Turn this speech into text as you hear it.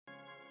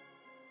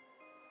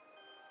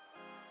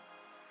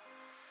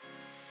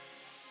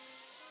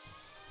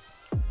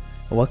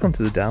Welcome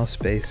to the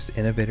Dallas-based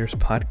Innovators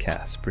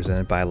Podcast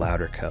presented by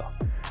Louder Co.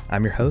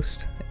 I'm your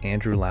host,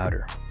 Andrew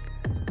Louder.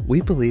 We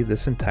believe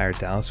this entire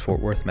Dallas-Fort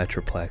Worth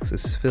Metroplex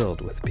is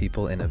filled with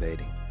people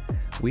innovating.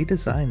 We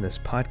designed this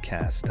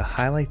podcast to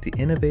highlight the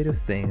innovative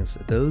things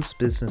those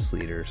business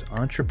leaders,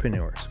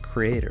 entrepreneurs,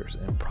 creators,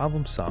 and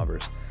problem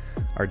solvers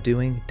are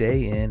doing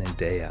day in and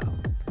day out.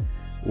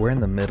 We're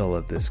in the middle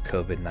of this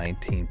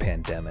COVID-19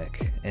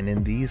 pandemic, and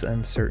in these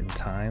uncertain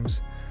times,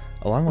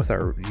 along with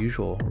our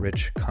usual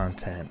rich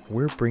content,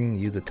 we're bringing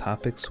you the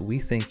topics we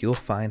think you'll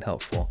find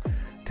helpful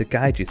to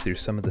guide you through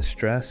some of the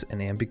stress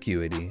and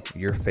ambiguity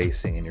you're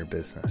facing in your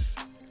business.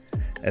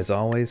 As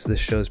always,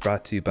 this show is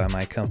brought to you by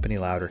my company,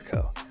 Louder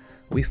Co.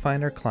 We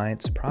find our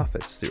clients'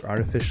 profits through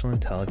artificial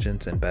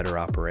intelligence and better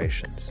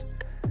operations.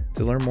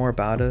 To learn more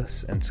about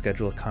us and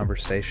schedule a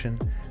conversation,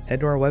 head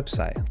to our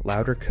website,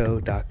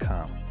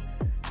 louderco.com.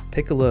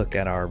 Take a look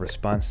at our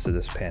response to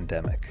this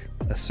pandemic,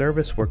 a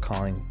service we're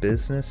calling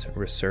Business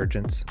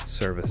Resurgence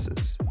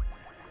Services.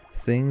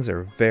 Things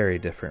are very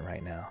different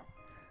right now.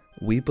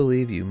 We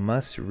believe you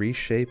must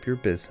reshape your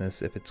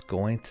business if it's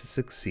going to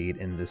succeed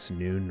in this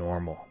new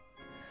normal.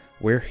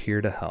 We're here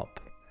to help.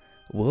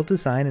 We'll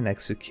design and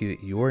execute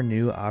your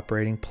new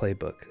operating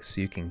playbook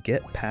so you can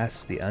get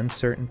past the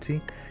uncertainty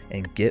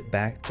and get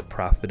back to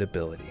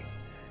profitability.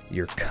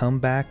 Your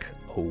comeback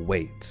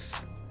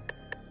awaits.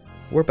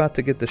 We're about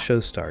to get the show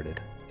started.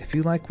 If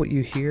you like what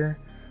you hear,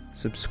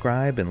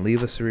 subscribe and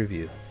leave us a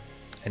review.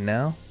 And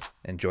now,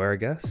 enjoy our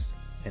guests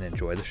and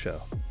enjoy the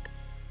show.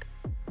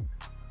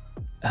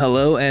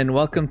 Hello and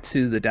welcome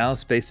to the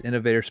Dallas-based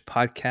Innovators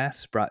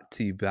Podcast brought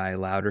to you by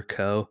Louder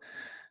Co.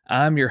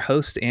 I'm your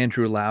host,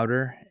 Andrew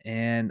Louder,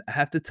 and I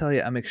have to tell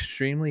you, I'm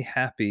extremely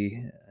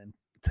happy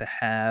to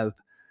have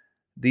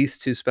these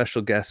two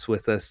special guests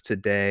with us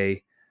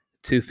today.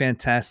 Two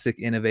fantastic,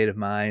 innovative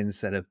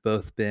minds that have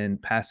both been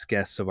past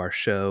guests of our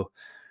show.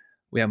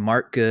 We have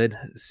Mark Good,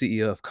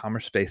 CEO of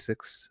Commerce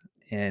Basics,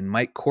 and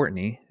Mike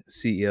Courtney,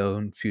 CEO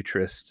and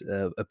futurist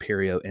of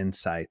Aperio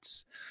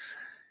Insights.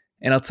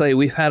 And I'll tell you,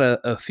 we've had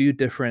a few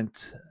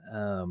different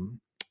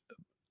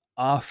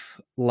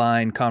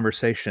offline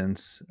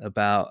conversations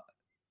about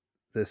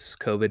this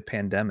COVID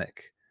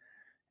pandemic.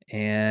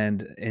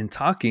 And in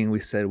talking, we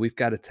said we've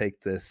got to take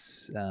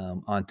this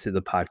onto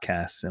the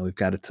podcast, and we've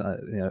got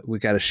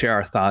to share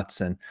our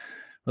thoughts and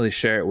really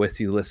share it with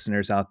you,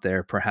 listeners out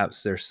there.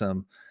 Perhaps there's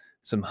some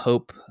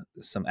hope,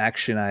 some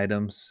action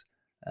items,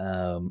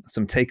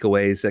 some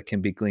takeaways that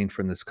can be gleaned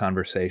from this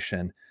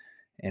conversation,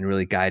 and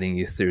really guiding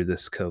you through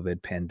this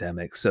COVID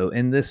pandemic. So,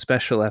 in this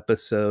special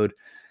episode,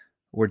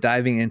 we're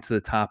diving into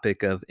the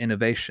topic of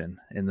innovation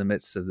in the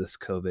midst of this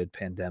COVID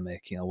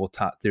pandemic. We'll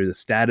talk through the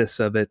status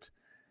of it.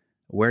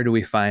 Where do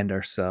we find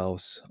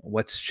ourselves?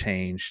 What's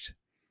changed?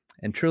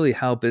 And truly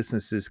how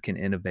businesses can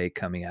innovate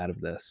coming out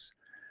of this.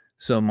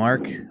 So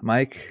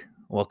Mike,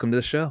 welcome to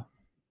the show.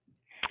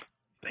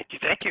 Thank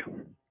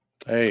you.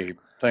 Hey,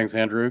 thanks,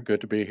 Andrew.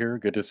 Good to be here.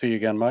 Good to see you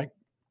again, Mike.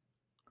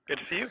 Good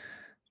to see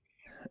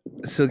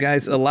you. So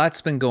guys, a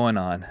lot's been going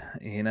on.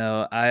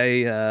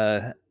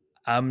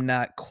 I'm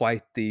not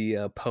quite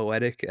the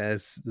poetic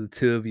as the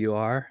two of you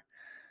are.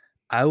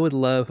 I would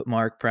love,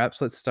 Mark,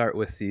 perhaps let's start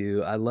with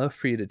you. I'd love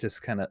for you to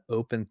just kind of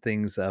open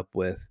things up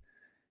with,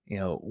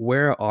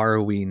 where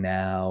are we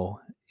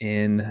now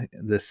in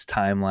this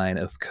timeline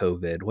of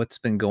COVID? What's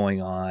been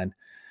going on?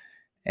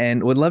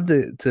 And would love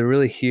to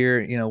really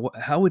hear,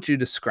 how would you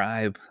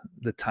describe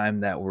the time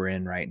that we're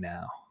in right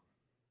now?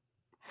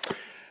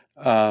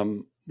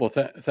 Well,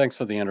 thanks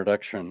for the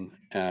introduction,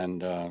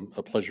 and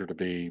a pleasure to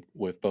be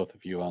with both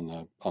of you on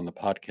the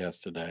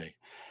podcast today.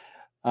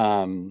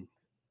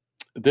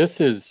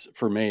 This is,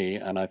 for me,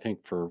 and I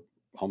think for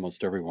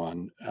almost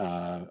everyone,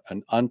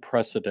 an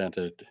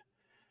unprecedented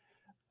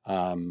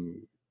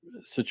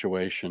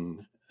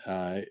situation.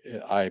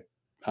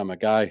 I'm a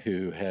guy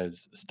who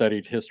has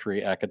studied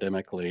history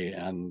academically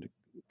and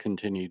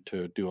continued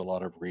to do a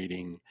lot of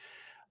reading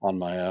on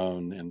my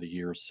own in the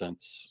years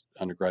since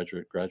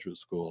graduate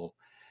school.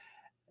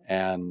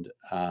 And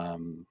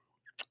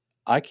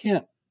I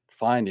can't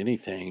find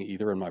anything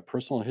either in my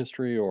personal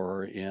history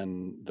or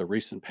in the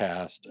recent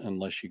past,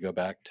 unless you go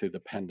back to the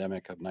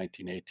pandemic of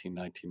 1918,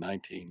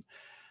 1919,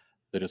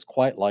 that is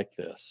quite like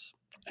this.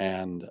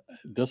 And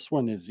this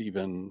one is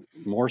even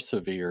more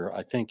severe,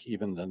 I think,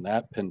 even than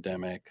that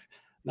pandemic.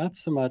 Not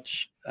so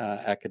much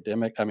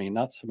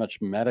not so much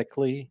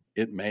medically,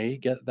 it may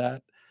get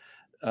that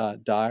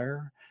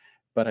dire,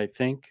 but I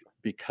think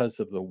because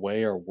of the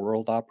way our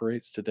world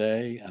operates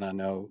today, and I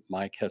know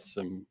Mike has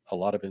a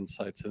lot of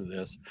insights into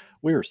this,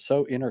 we are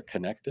so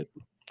interconnected.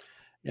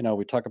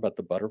 We talk about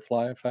the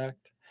butterfly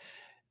effect,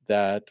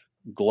 that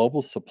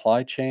global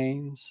supply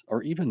chains,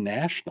 or even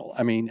national.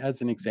 I mean,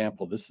 as an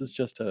example, this is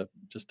just a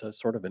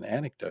sort of an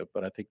anecdote,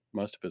 but I think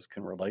most of us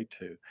can relate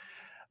to.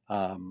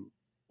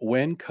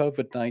 When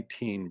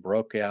COVID-19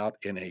 broke out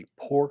in a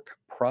pork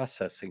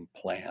processing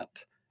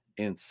plant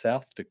in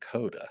South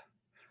Dakota,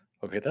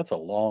 okay, that's a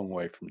long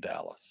way from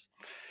Dallas.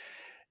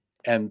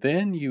 And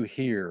then you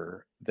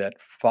hear that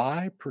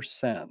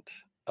 5%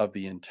 of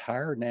the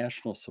entire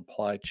national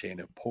supply chain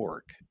of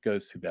pork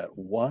goes through that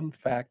one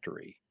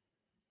factory,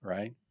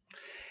 right?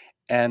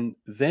 And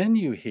then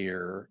you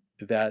hear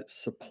that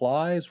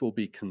supplies will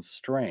be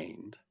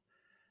constrained.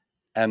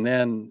 And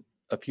then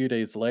a few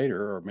days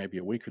later, or maybe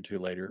a week or two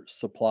later,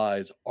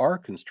 supplies are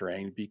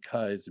constrained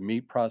because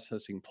meat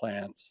processing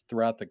plants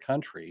throughout the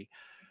country,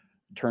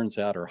 turns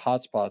out, are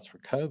hotspots for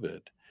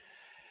COVID.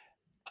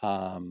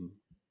 Um,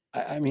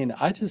 I mean,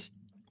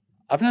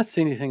 I've not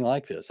seen anything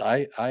like this.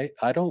 I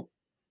don't.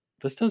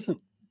 This doesn't.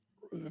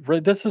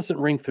 This doesn't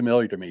ring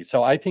familiar to me.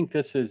 So I think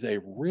this is a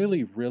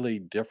really, really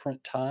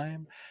different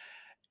time,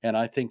 and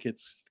I think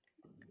it's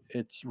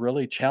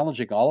really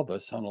challenging all of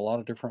us on a lot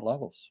of different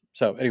levels.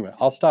 So anyway,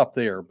 I'll stop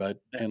there,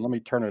 and let me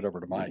turn it over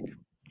to Mike.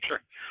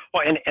 Sure.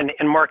 Well,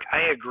 and Mark,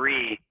 I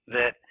agree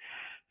that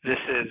this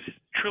is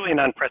truly an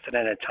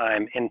unprecedented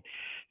time. And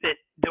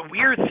the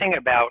weird thing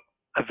about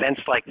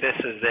events like this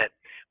is that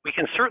we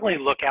can certainly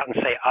look out and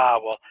say,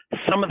 well,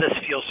 some of this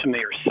feels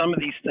familiar. Some of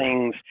these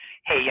things,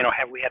 hey,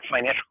 have we had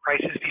financial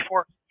crises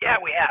before?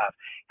 Yeah, we have.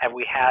 Have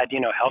we had,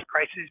 health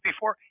crises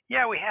before?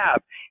 Yeah, we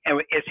have.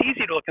 And it's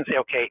easy to look and say,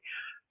 okay,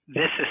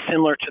 this is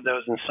similar to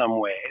those in some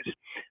ways.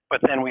 But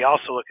then we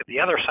also look at the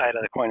other side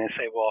of the coin and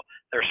say, well,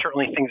 there are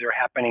certainly things that are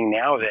happening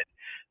now that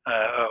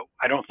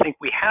I don't think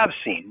we have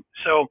seen.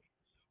 So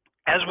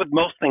as with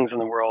most things in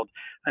the world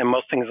and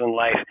most things in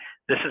life,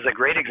 this is a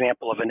great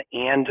example of an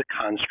and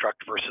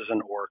construct versus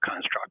an or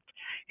construct.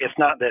 It's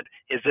not that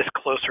is this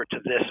closer to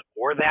this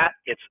or that,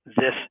 it's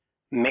this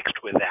mixed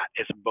with that.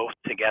 It's both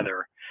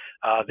together.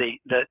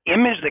 The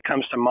image that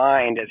comes to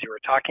mind as you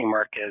were talking,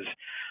 Mark, is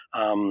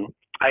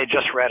I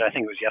just read, I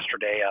think it was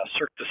yesterday,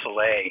 Cirque du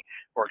Soleil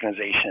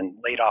organization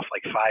laid off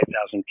like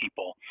 5,000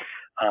 people.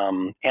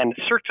 And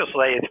Cirque du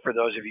Soleil, for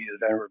those of you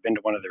that have ever been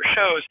to one of their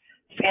shows,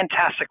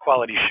 fantastic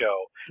quality show.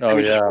 Oh,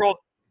 yeah.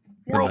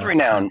 World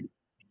renowned.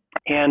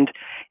 And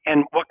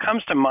what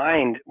comes to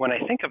mind when I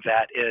think of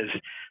that is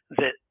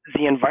that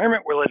the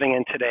environment we're living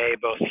in today,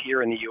 both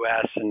here in the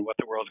US and what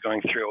the world's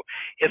going through,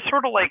 it's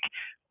sort of like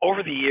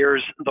over the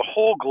years, the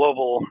whole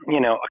global,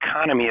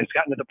 economy has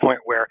gotten to the point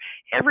where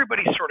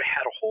everybody sort of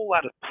had a whole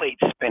lot of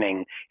plates spinning,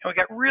 and we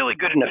got really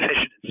good and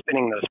efficient at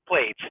spinning those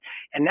plates.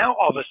 And now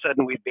all of a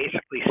sudden, we've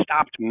basically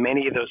stopped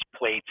many of those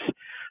plates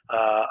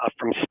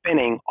from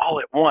spinning all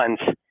at once.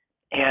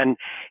 And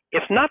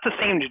it's not the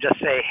same to just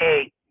say,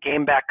 hey,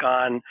 game back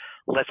on,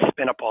 let's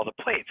spin up all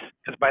the plates.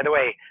 Because by the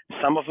way,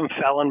 some of them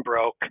fell and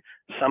broke.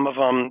 Some of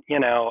them,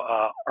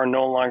 are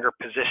no longer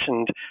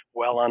positioned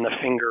well on the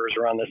fingers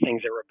or on the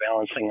things they were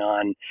balancing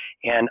on.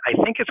 And I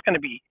think it's going to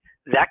be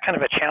that kind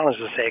of a challenge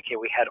to say, okay,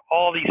 we had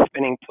all these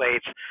spinning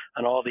plates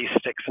on all these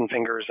sticks and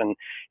fingers, and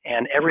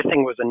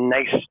everything was a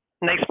nice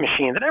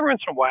machine that every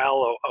once in a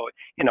while,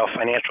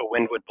 financial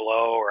wind would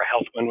blow or a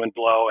health wind would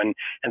blow and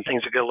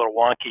things would get a little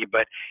wonky.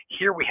 But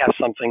here we have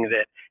something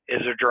that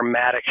is a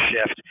dramatic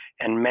shift,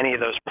 and many of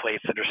those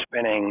plates that are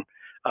spinning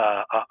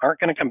aren't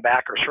going to come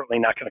back, or certainly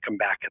not going to come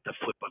back at the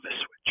flip of a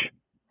switch.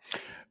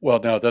 Well,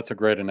 no, that's a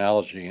great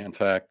analogy. In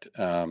fact,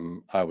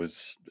 I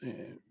was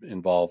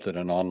involved in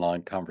an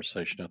online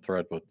conversation, a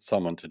thread with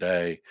someone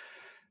today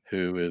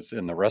who is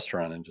in the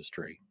restaurant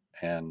industry.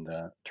 And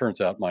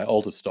turns out my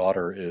oldest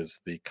daughter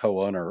is the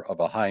co-owner of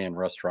a high-end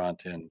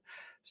restaurant in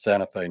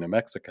Santa Fe, New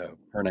Mexico.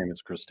 Her name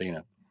is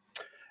Christina.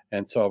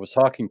 And so I was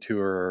talking to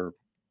her,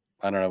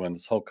 I don't know, when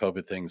this whole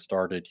COVID thing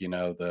started,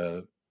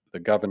 the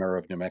governor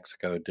of New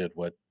Mexico did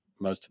what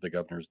most of the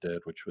governors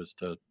did, which was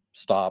to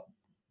stop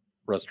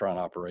restaurant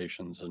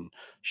operations and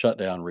shut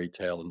down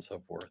retail and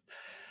so forth.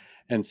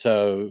 And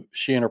so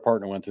she and her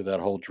partner went through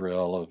that whole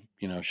drill of,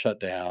 shut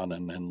down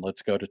and then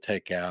let's go to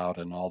takeout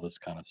and all this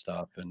kind of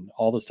stuff and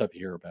all the stuff you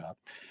hear about.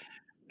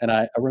 And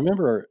I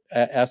remember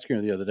asking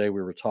her the other day,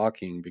 we were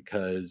talking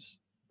because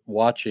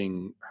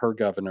watching her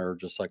governor,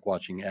 just like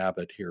watching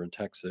Abbott here in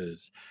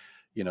Texas,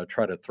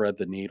 try to thread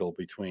the needle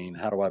between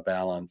how do I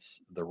balance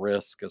the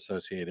risk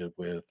associated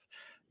with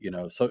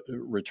so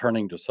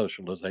returning to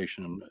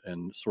socialization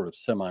and sort of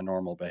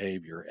semi-normal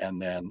behavior.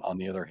 And then on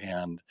the other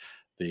hand,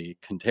 the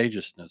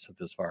contagiousness of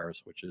this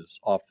virus, which is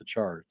off the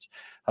charts.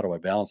 How do I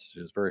balance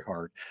it? Is very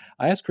hard.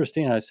 I asked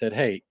Christina, I said,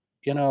 hey,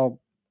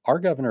 our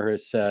governor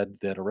has said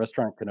that a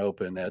restaurant can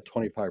open at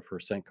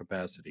 25%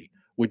 capacity.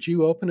 Would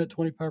you open at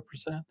 25%?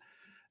 And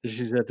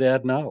she said,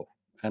 Dad, no.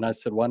 And I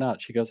said, why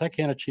not? She goes, I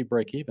can't achieve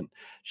break even.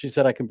 She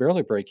said, I can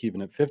barely break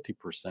even at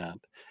 50%.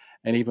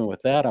 And even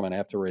with that, I'm going to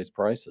have to raise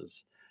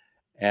prices.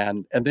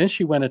 And then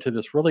she went into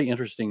this really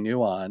interesting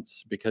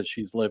nuance because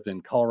she's lived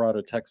in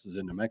Colorado, Texas,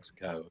 and New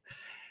Mexico.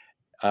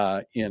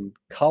 In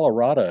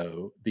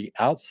Colorado, the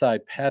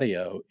outside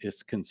patio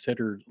is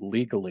considered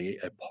legally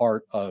a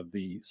part of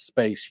the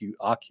space you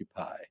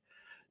occupy.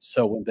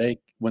 So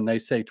when they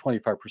say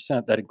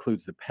 25%, that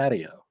includes the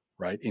patio,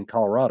 right? In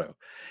Colorado.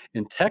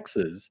 In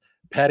Texas,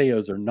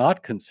 patios are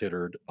not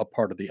considered a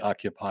part of the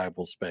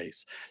occupiable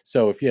space.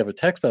 So if you have a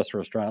Tex-Mex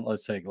restaurant,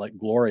 let's say like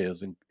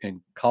Gloria's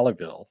in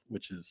Colleyville,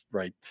 which is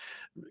right,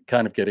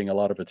 kind of getting a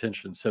lot of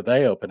attention. So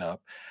they open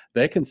up,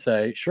 they can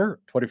say, sure,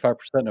 25%,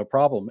 no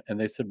problem. And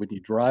they said, when you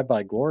drive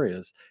by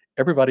Gloria's,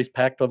 everybody's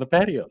packed on the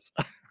patios,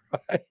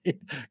 right?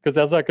 Because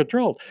that's not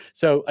controlled.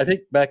 So I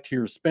think back to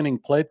your spinning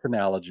plates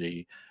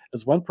analogy,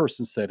 as one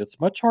person said,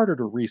 it's much harder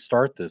to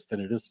restart this than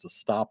it is to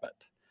stop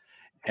it.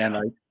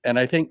 And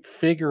I think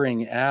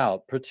figuring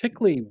out,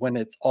 particularly when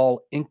it's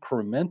all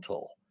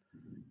incremental,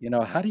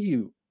 how do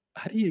you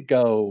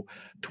go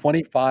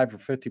 25 or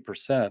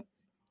 50%?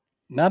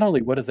 Not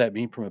only what does that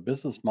mean from a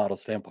business model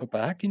standpoint,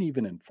 but how can you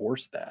even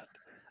enforce that?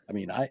 I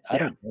mean, I Yeah.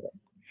 don't get it.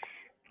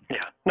 Yeah.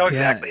 No,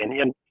 Yeah. exactly.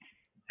 And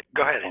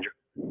go ahead, Andrew.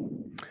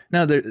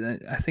 No,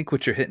 I think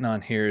what you're hitting on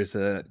here is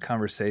a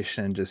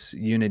conversation, just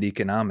unit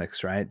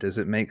economics, right? Does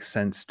it make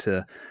sense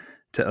to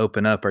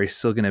open up? Are you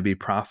still going to be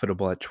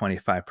profitable at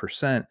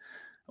 25%?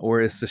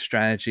 Or is the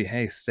strategy,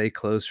 hey, stay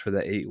closed for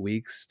the 8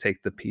 weeks,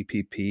 take the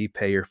PPP,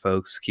 pay your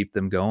folks, keep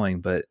them going,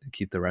 but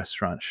keep the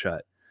restaurant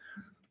shut?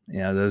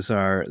 Those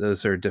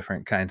are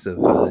different kinds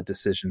of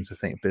decisions I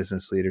think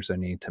business leaders are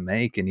needing to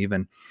make. And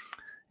even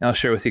I'll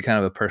share with you kind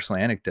of a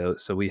personal anecdote.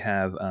 So we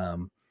have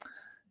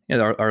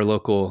our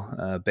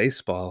local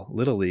baseball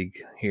little league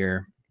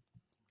here.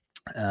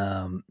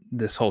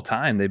 This whole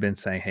time they've been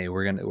saying, hey,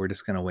 we're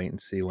just gonna wait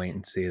and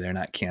see. They're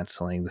not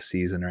canceling the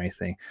season or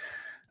anything.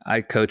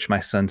 I coach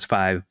my son's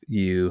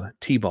 5U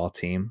t-ball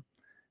team,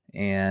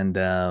 and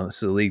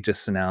so the league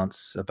just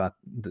announced about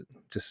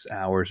just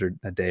hours or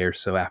a day or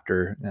so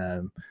after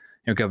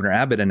Governor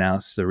Abbott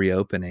announced the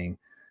reopening,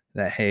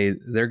 that hey,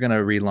 they're going to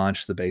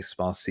relaunch the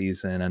baseball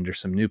season under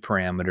some new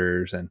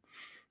parameters and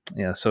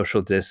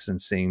social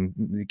distancing.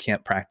 You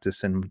can't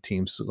practice in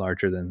teams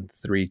larger than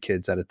 3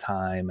 kids at a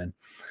time and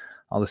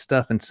all this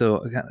stuff. And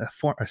so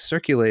I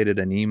circulated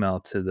an email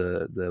to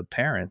the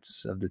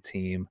parents of the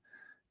team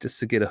just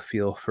to get a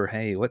feel for,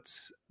 hey,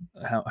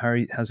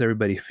 how's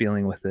everybody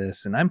feeling with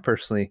this? And I'm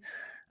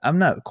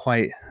not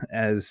quite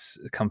as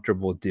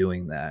comfortable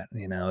doing that.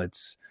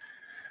 It's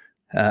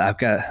I've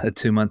got a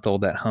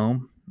 2-month-old at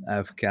home.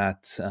 I've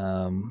got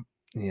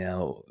you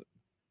know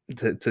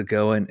to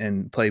go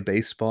and play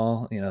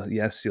baseball.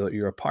 Yes,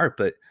 you're apart,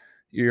 but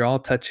you're all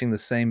touching the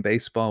same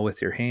baseball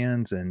with your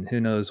hands, and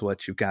who knows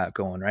what you've got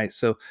going, right?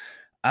 So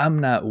I'm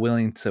not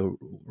willing to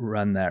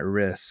run that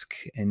risk.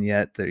 And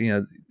yet,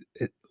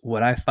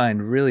 what I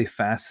find really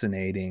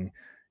fascinating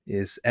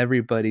is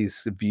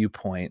everybody's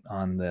viewpoint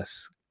on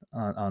this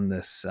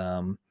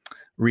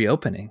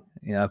reopening.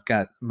 I've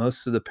got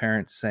most of the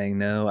parents saying,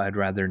 no, I'd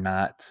rather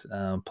not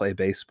play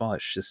baseball.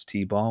 It's just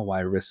t-ball. Why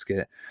risk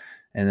it?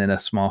 And then a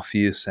small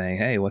few saying,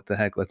 hey, what the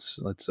heck? Let's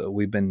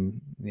we've been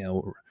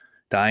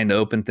dying to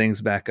open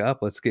things back up.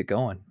 Let's get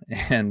going.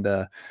 And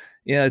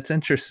it's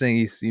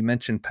interesting. You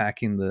mentioned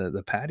packing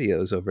the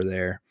patios over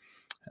there.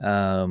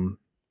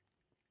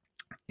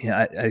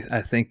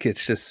 I think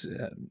it's just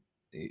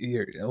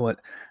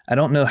I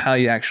don't know how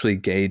you actually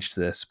gauged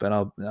this, but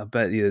I'll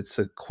bet you it's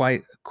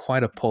quite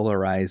a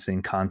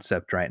polarizing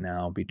concept right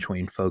now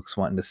between folks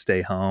wanting to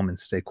stay home and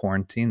stay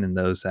quarantined and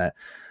those that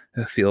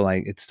feel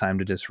like it's time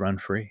to just run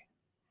free.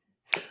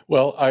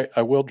 Well,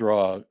 I will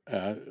draw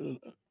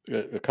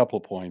a couple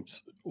of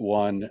points.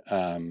 One,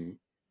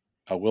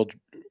 I will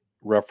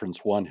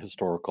reference one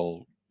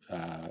historical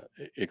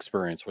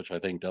experience, which I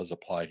think does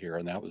apply here,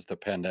 and that was the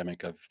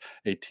pandemic of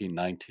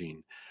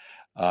 1819.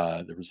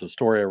 There was a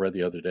story I read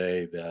the other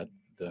day that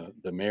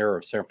the mayor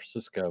of San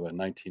Francisco in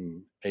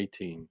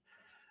 1918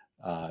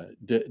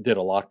 did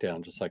a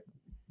lockdown just like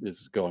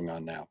is going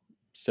on now.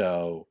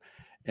 So,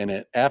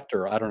 and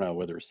after, I don't know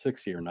whether it's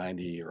 60 or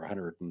 90 or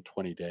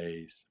 120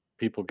 days,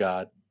 people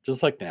got,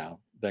 just like now,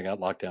 they got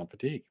lockdown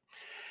fatigue.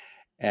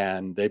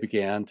 And they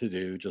began to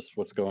do just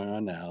what's going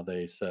on now.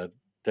 They said,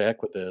 to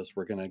heck with this,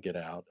 we're going to get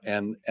out.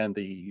 And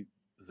the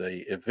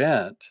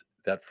event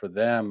that for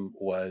them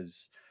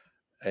was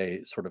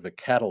a sort of a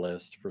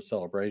catalyst for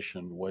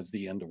celebration was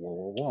the end of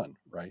World War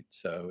I, right?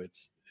 So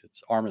it's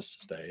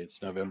Armistice Day.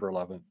 It's November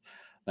 11th,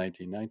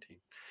 1919.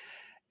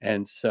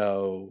 And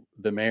so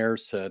the mayor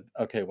said,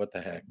 okay, what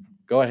the heck?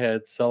 Go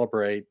ahead,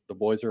 celebrate. The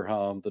boys are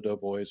home. The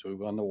Doughboys, we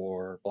won the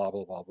war, blah,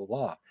 blah, blah, blah,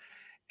 blah.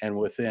 And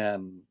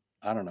within,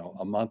 I don't know,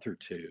 a month or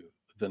two,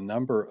 the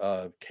number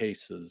of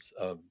cases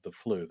of the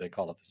flu, they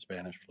call it the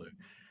Spanish flu,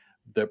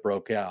 that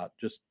broke out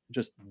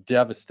just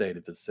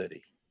devastated the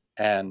city.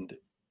 And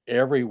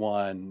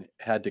everyone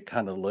had to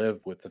kind of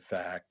live with the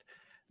fact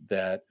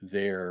that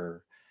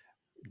their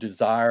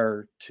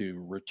desire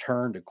to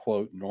return to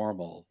quote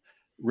normal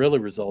really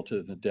resulted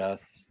in the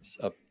deaths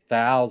of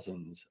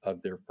thousands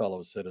of their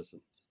fellow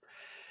citizens.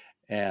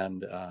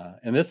 And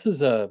this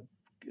is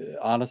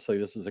honestly,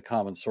 this is a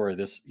common story.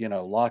 This,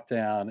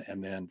 lockdown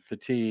and then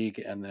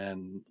fatigue and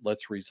then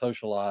let's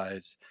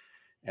re-socialize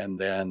and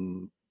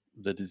then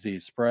the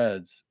disease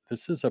spreads.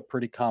 This is a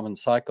pretty common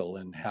cycle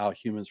in how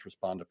humans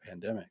respond to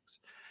pandemics.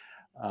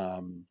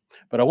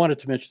 But I wanted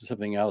to mention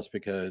something else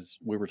because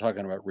we were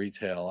talking about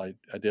retail.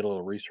 I did a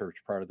little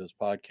research prior to this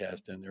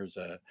podcast, and there's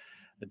a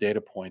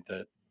data point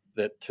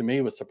that to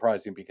me was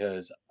surprising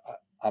because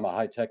I'm a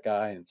high tech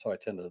guy, and so I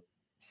tend to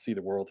see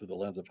the world through the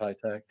lens of high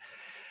tech.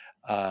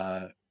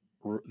 Uh,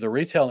 the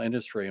retail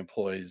industry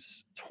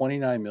employs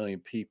 29 million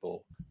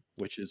people,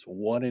 which is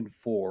 1 in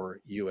 4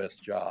 U.S.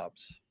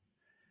 jobs.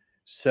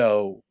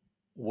 So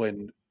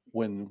when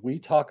when we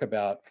talk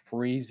about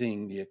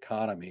freezing the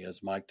economy,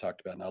 as Mike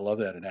talked about, and I love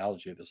that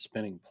analogy of the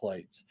spinning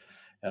plates,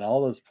 and all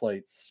those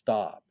plates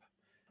stop,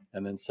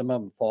 and then some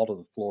of them fall to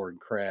the floor and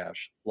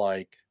crash,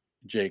 like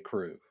J.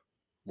 Crew,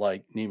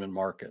 like Neiman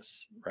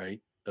Marcus, right?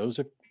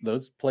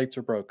 Those plates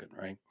are broken,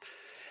 right?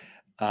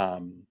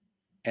 Um,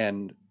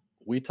 and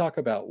we talk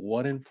about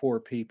 1 in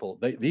 4 people.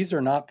 These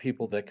are not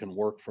people that can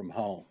work from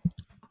home.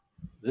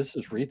 This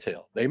is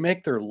retail. They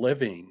make their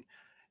living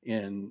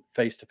in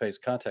face-to-face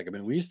contact. I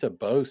mean, we used to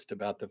boast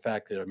about the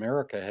fact that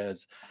America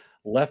has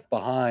left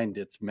behind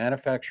its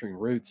manufacturing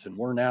roots and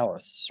we're now a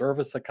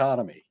service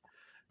economy.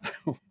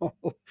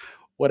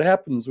 What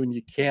happens when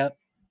you can't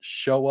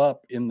show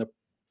up in the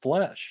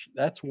flesh?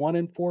 That's 1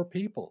 in 4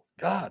 people.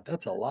 God,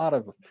 that's a lot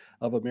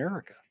of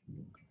America.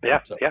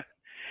 Yeah, So yeah.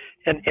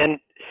 And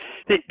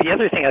the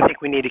other thing I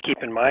think we need to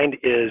keep in mind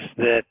is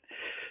that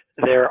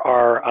there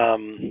are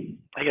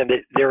again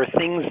there are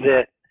things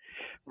that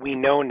we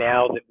know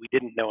now that we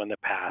didn't know in the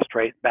past,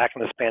 right? Back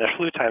in the Spanish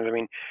flu times, I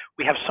mean,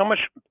 we have so much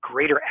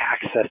greater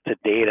access to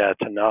data,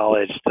 to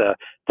knowledge, to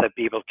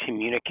be able to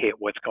communicate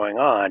what's going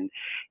on.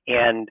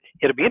 And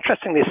it'll be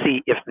interesting to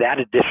see if that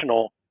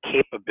additional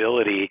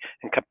capability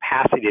and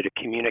capacity to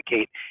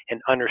communicate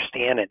and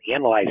understand and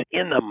analyze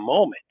in the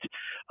moment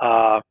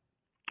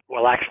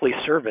will actually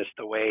service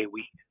the way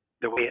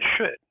it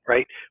should,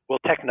 right? Will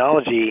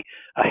technology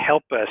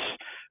help us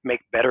make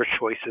better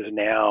choices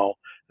now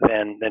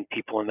than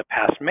people in the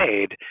past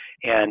made?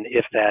 And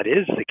if that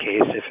is the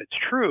case, if it's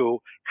true,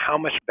 how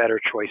much better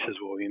choices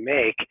will we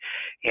make?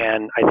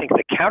 And I think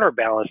the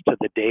counterbalance to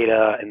the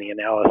data and the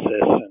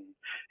analysis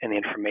and the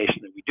information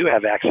that we do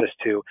have access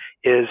to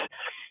is,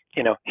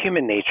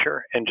 human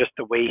nature and just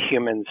the way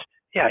humans,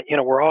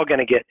 we're all going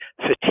to get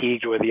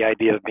fatigued with the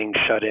idea of being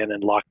shut in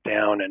and locked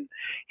down.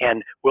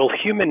 And will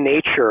human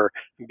nature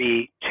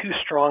be too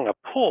strong a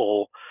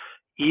pull,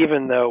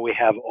 even though we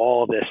have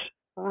all this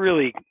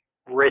really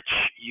rich,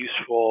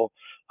 useful,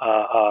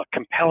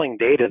 compelling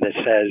data that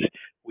says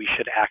we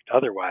should act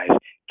otherwise?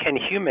 Can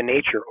human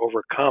nature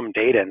overcome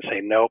data and say,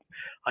 nope,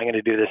 I'm going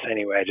to do this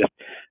anyway?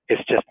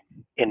 It's just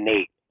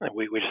innate.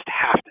 We just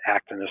have to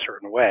act in a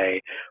certain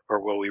way,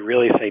 or will we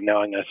really say, no,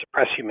 I'm going to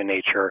suppress human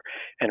nature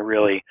and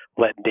really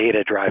let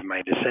data drive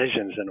my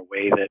decisions in a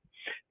way that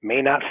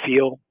may not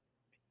feel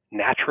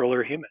natural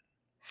or human?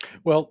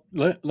 well,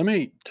 let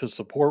me to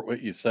support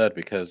what you said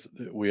because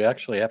we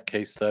actually have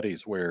case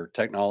studies where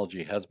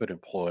technology has been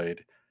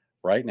employed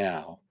right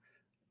now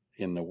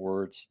in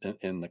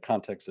the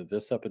context of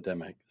this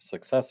epidemic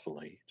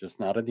successfully, just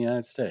not in the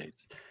United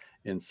States,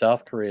 in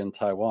South Korea and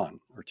Taiwan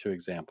are two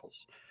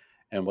examples.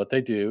 And what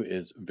they do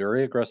is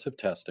very aggressive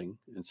testing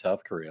in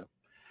South Korea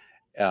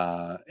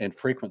and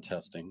frequent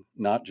testing,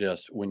 not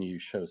just when you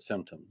show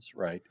symptoms,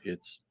 right?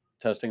 It's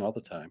testing all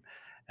the time.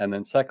 And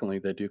then, secondly,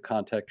 they do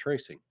contact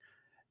tracing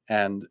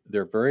and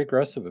they're very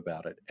aggressive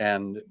about it.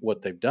 And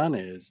what they've done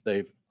is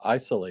they've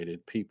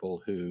isolated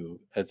people who,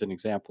 as an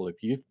example,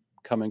 if you've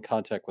come in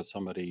contact with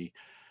somebody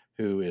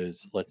who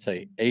is, let's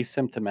say,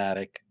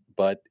 asymptomatic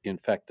but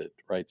infected,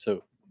 right?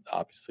 So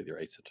obviously they're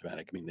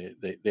asymptomatic. I mean,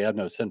 they have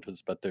no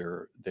symptoms, but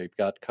they've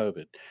got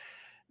COVID.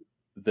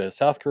 The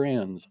South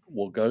Koreans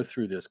will go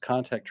through this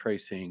contact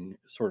tracing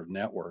sort of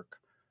network,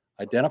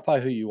 identify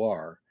who you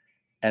are,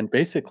 and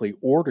basically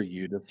order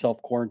you to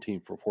self quarantine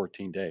for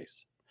 14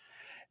 days.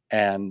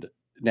 And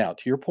now,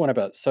 to your point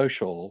about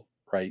social,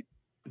 right?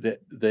 That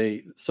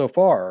they so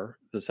far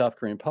the South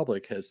Korean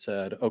public has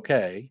said,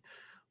 okay,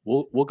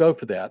 we'll go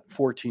for that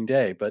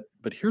 14-day. But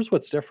here's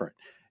what's different: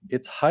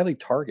 it's highly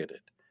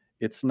targeted.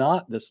 It's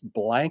not this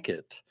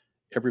blanket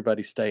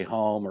everybody stay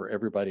home or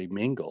everybody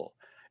mingle.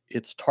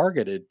 It's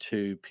targeted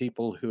to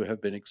people who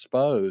have been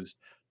exposed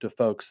to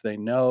folks they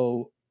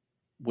know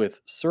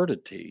with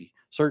certainty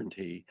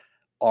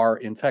are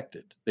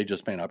infected. They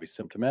just may not be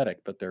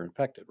symptomatic, but they're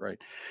infected, right?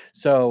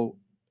 So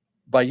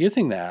by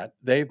using that,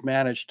 they've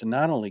managed to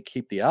not only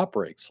keep the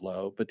outbreaks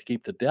low, but to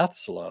keep the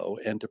deaths low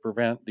and to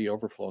prevent the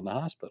overflow in the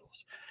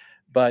hospitals.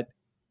 But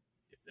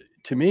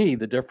to me,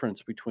 the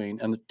difference between,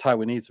 and the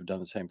Taiwanese have done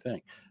the same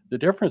thing, the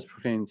difference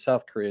between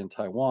South Korea and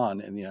Taiwan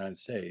and the United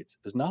States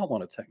is not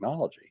one of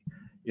technology,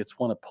 it's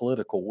one of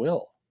political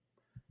will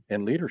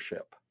and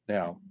leadership.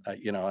 Now, I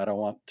don't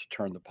want to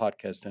turn the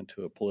podcast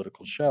into a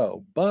political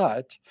show,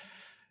 but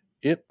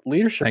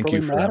leadership Thank really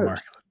you for that, Mark.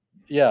 matters.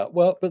 Yeah,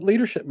 well, but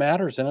leadership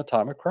matters in a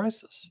time of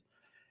crisis.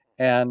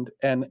 And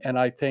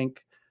I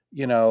think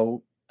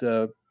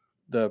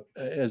the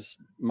as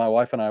my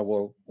wife and I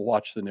will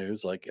watch the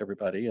news like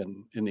everybody,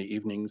 and in the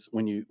evenings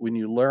when you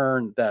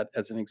learn that,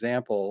 as an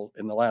example,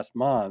 in the last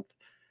month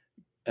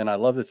and I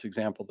love this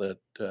example that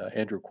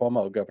Governor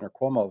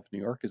Cuomo of New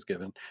York, has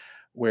given,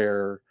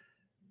 where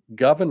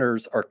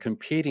governors are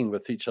competing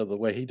with each other. The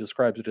way he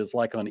describes it is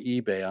like on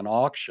eBay, on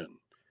auction,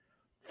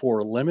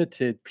 for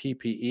limited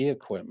PPE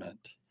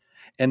equipment.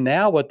 And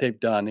now what they've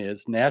done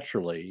is,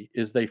 naturally,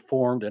 is they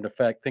formed, in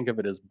effect, think of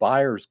it as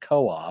buyers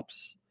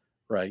co-ops,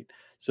 right?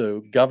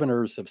 So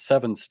governors of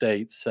 7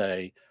 states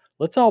say,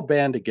 let's all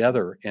band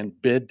together and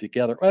bid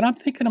together. And I'm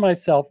thinking to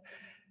myself,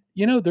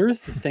 there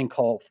is this thing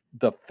called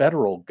the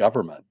federal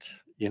government.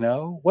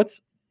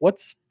 What's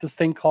this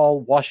thing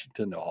called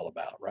Washington all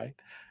about, right?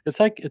 It's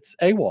like it's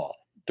AWOL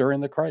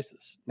during the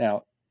crisis.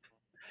 Now,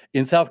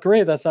 in South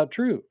Korea, that's not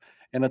true.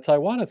 And in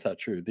Taiwan, it's not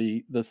true.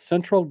 The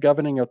central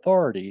governing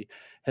authority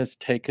has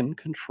taken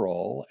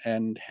control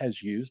and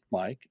has used,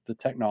 Mike, the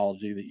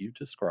technology that you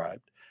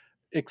described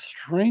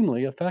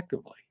extremely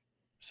effectively.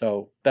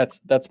 So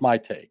that's my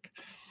take.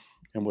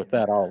 And with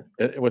that,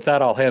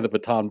 I'll hand the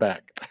baton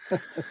back.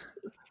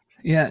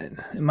 Yeah,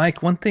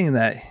 Mike, one thing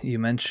that you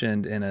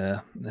mentioned in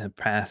a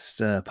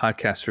past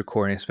podcast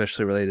recording,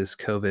 especially related to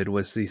COVID,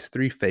 was these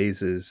 3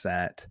 phases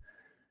that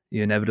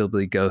you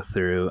inevitably go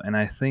through. And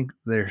I think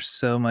there's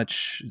so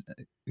much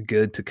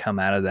good to come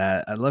out of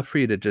that. I'd love for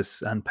you to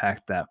just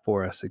unpack that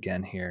for us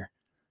again here.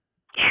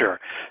 Sure.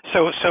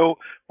 So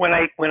when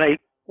I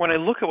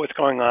look at what's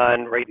going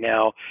on right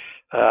now,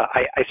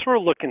 I sort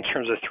of look in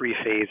terms of 3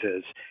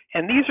 phases,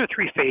 and these are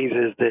 3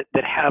 phases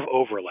that have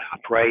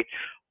overlap, right?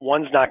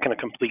 One's not going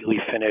to completely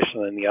finish,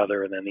 and then the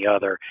other, and then the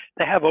other.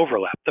 They have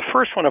overlap. The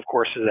first one, of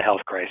course, is the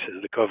health crisis,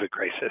 the COVID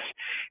crisis,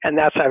 and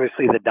that's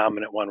obviously the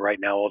dominant one right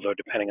now. Although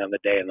depending on the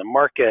day in the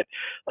market,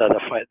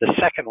 the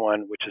second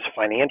one, which is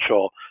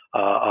financial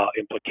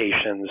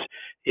implications,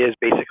 is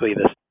basically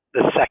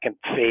the second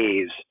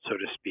phase, so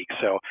to speak.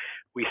 So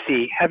we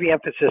see heavy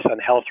emphasis on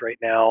health right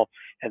now,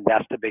 and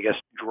that's the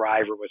biggest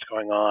driver what's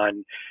going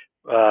on.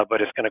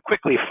 But it's going to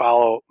quickly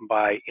follow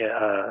by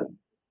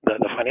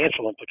the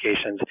financial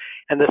implications.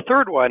 And the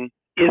third one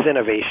is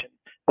innovation,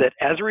 that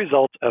as a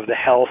result of the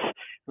health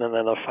and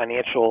then the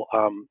financial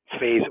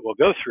phase that we'll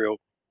go through,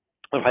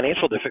 the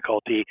financial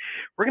difficulty,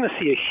 we're going to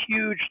see a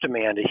huge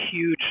demand, a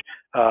huge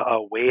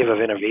wave of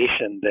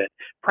innovation that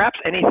perhaps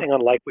anything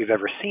unlike we've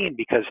ever seen,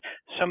 because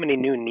so many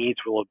new needs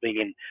will have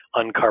been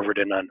uncovered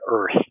and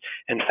unearthed.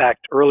 In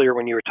fact, earlier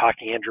when you were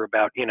talking, Andrew,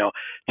 about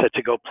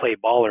to go play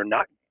ball or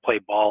not play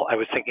ball, I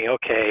was thinking,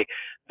 okay,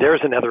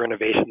 there's another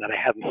innovation that I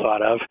hadn't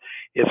thought of.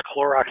 Is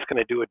Clorox going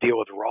to do a deal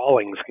with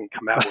Rawlings and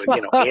come out with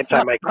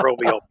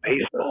antimicrobial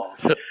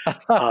baseballs?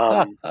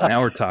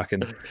 Now we're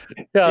talking.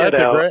 Yeah,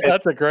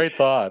 that's a great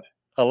thought.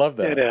 I love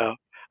that.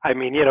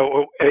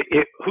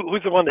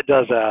 Who's the one that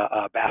does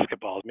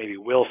basketballs? Maybe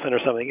Wilson or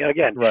something.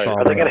 Again, right.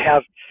 Are they going to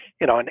have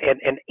an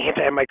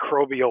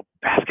antimicrobial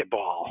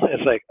basketball?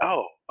 It's like,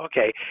 oh,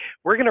 okay.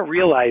 We're going to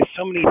realize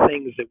so many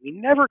things that we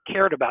never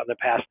cared about in the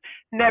past.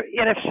 And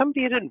if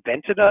somebody had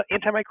invented an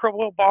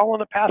antimicrobial ball in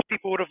the past,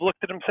 people would have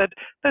looked at them and said,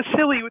 "That's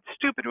silly. It's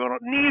stupid. We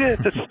don't need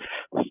it. It's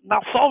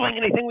not solving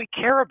anything we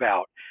care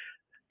about."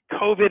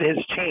 COVID has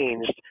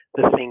changed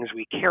the things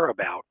we care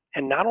about,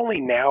 and not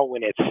only now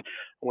when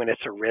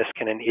it's a risk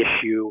and an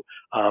issue,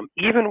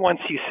 even once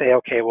you say,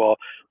 okay, well,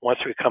 once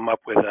we come up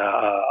with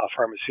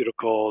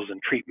pharmaceuticals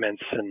and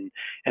treatments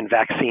and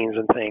vaccines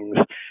and things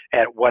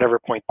at whatever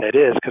point that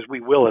is, because we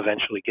will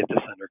eventually get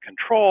this under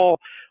control.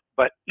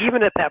 But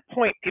even at that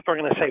point, people are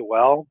going to say,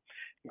 well,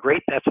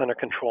 great, that's under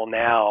control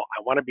now.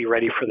 I want to be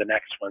ready for the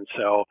next one.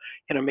 So,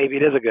 maybe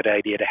it is a good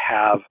idea to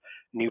have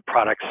new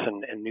products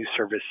and new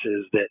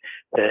services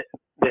that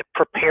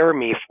prepare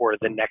me for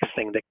the next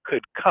thing that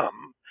could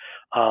come.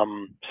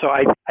 So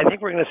I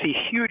think we're going to see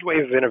a huge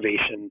wave of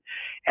innovation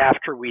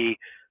after we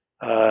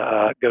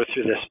go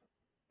through this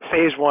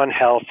phase 1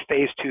 health,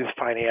 phase 2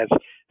 finance,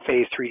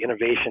 phase 3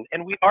 innovation.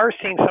 And we are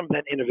seeing some of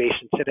that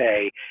innovation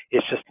today.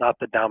 It's just not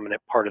the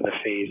dominant part of the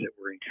phase that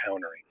we're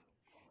encountering.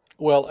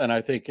 Well, and I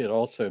think it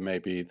also may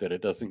be that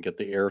it doesn't get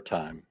the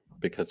airtime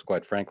because,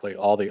 quite frankly,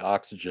 all the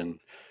oxygen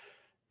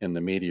in the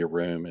media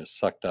room is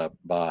sucked up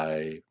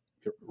by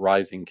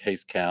rising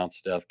case counts,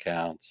 death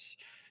counts,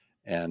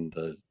 and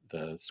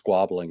the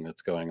squabbling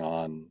that's going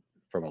on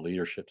from a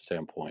leadership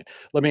standpoint.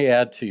 Let me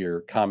add to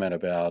your comment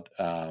about,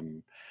 I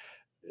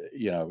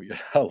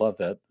love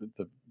that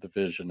the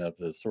vision of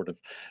the sort of,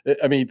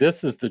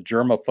 this is the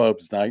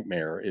germaphobe's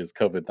nightmare is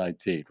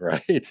COVID-19,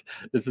 right?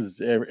 This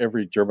is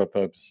every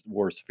germaphobe's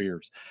worst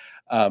fears.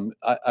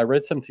 I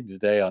read something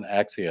today on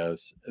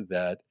Axios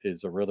that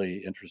is a really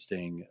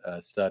interesting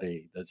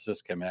study that's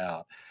just come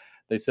out.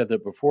 They said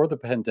that before the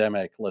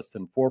pandemic, less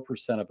than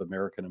 4% of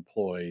American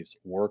employees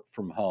work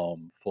from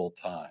home full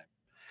time.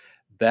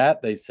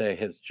 That, they say,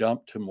 has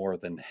jumped to more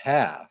than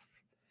half.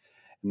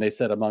 And they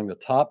said among the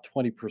top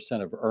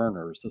 20% of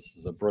earners, this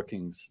is a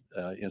Brookings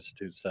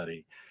Institute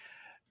study,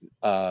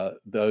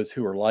 those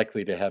who are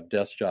likely to have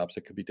desk jobs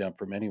that could be done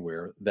from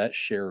anywhere, that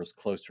share is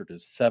closer to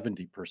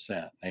 70%.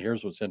 Now,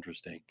 here's what's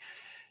interesting.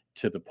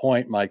 To the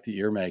point, Mike, that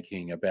you're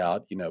making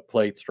about,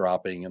 plates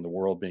dropping and the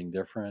world being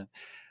different,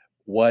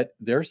 what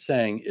they're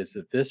saying is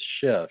that this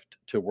shift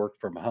to work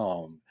from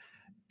home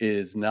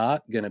is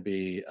not going to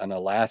be an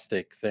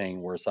elastic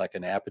thing where it's like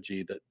an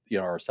apogee that,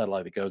 or a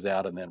satellite that goes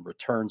out and then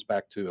returns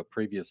back to a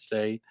previous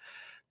state.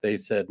 They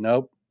said,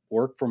 nope,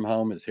 work from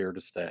home is here to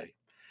stay.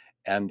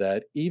 And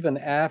that even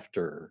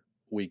after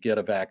we get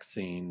a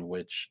vaccine,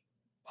 which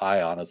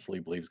I honestly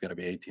believe is going to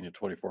be 18 to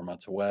 24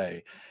 months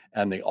away,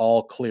 and the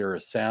all clear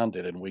is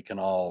sounded and we can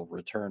all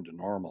return to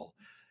normal,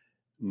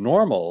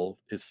 normal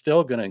is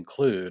still going to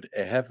include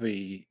a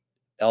heavy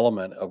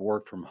element of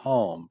work from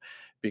home,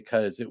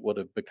 because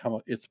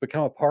it's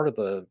become a part of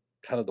the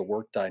kind of the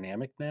work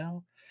dynamic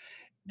now.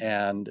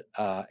 And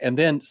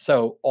then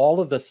so all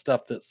of the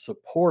stuff that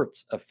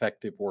supports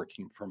effective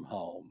working from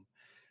home,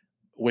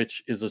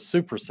 which is a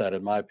superset,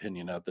 in my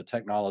opinion, of the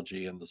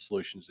technology and the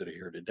solutions that are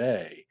here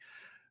today,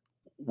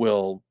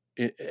 will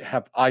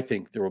have, I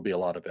think there will be a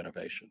lot of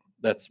innovation.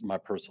 That's my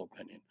personal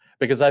opinion.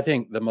 Because I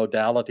think the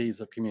modalities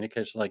of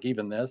communication, like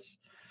even this,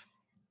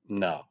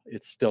 no,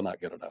 it's still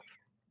not good enough.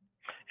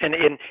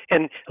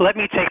 And let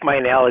me take my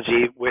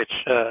analogy, which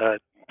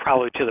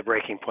probably to the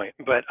breaking point.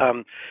 But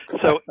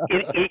so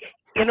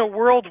in a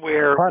world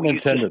where pun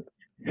intended.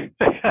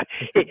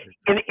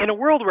 In a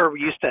world where we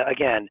used to,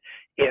 again,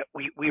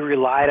 we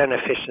relied on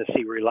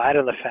efficiency, we relied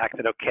on the fact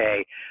that,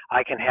 okay,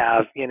 I can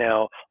have,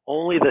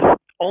 only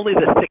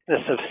the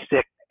thickness of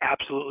stick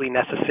absolutely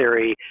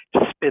necessary to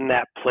spin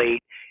that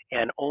plate,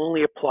 and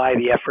only apply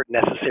the effort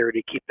necessary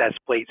to keep that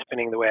plate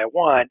spinning the way I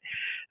want,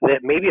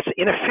 that maybe it's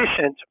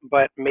inefficient,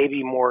 but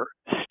maybe more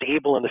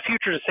stable in the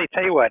future to say,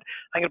 tell you what,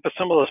 I'm going to put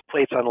some of those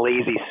plates on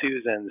Lazy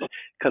Susans,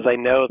 because I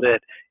know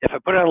that if I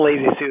put it on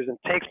Lazy Susan,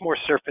 it takes more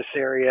surface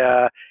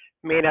area,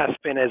 may not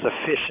spin as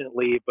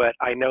efficiently, but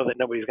I know that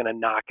nobody's going to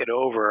knock it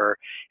over.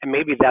 And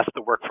maybe that's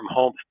the work from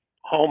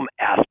home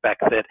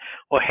aspect, that,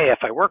 well, hey, if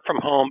I work from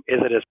home, is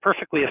it as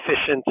perfectly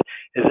efficient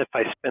as if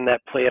I spin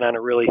that plate on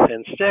a really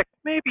thin stick?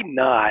 Maybe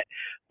not,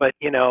 but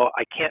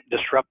I can't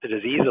disrupt it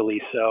as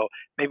easily. So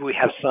maybe we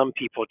have some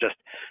people just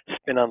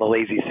spin on the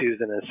Lazy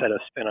Susan instead of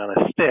spin on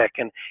a stick.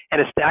 And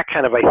it's that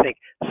kind of, I think,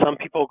 some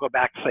people go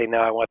back to say, no,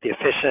 I want the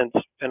efficient,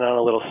 spin on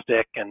a little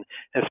stick and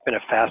spin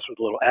it fast with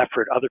a little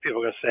effort. Other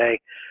people are going to say,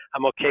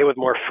 I'm okay with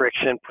more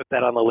friction, put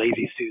that on the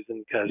Lazy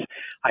Susan because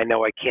I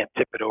know I can't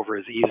tip it over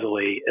as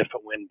easily if a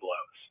wind blows.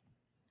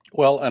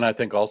 Well, and I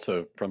think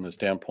also from the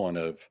standpoint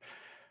of,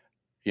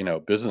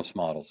 business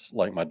models,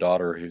 like my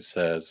daughter who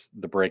says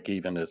the break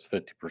even is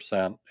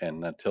 50%,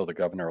 and until the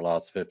governor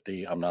allows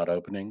 50, I'm not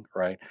opening,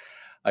 right?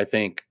 I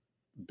think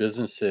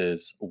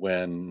businesses,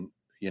 when,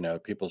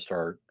 people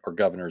start, or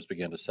governors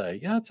begin to say,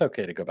 yeah, it's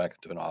okay to go back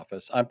into an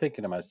office, I'm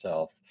thinking to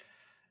myself,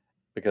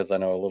 because I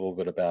know a little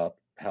bit about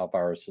how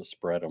viruses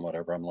spread and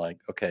whatever, I'm like,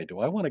 okay, do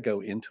I want to go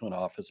into an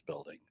office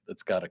building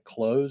that's got a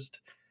closed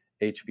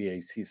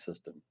HVAC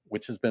system,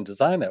 which has been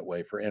designed that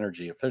way for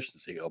energy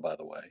efficiency, oh, by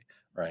the way,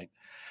 right?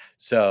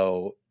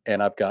 So,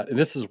 and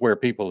this is where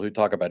people who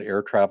talk about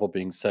air travel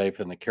being safe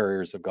and the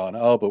carriers have gone,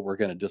 oh, but we're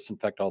going to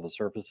disinfect all the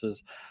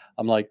surfaces.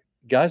 I'm like,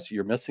 guys,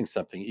 you're missing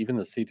something. Even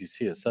the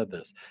CDC has said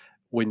this.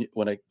 When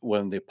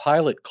the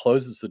pilot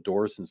closes the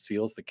doors and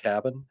seals the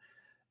cabin,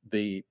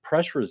 the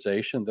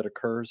pressurization that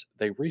occurs,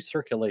 they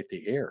recirculate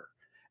the air,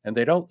 and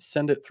they don't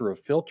send it through a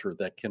filter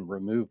that can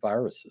remove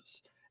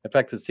viruses. In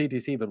fact, the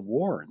CDC even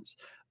warns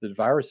that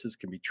viruses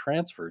can be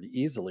transferred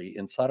easily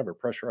inside of a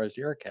pressurized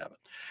air cabin.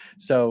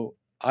 So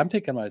I'm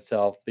thinking to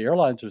myself, the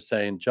airlines are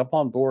saying, jump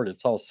on board,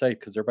 it's all safe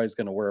because everybody's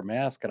going to wear a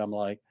mask. And I'm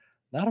like,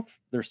 not if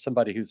there's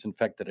somebody who's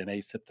infected and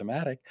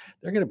asymptomatic.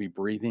 They're going to be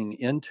breathing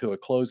into a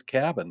closed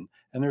cabin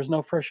and there's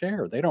no fresh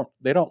air. They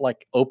don't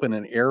like open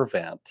an air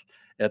vent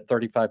at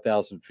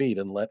 35,000 feet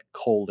and let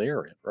cold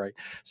air in, right?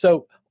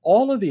 So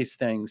all of these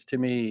things, to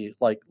me,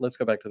 like, let's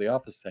go back to the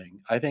office thing.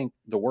 I think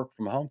the work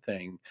from home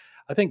thing,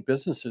 I think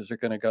businesses are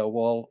going to go,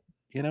 well,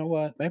 you know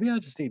what? Maybe I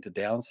just need to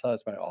downsize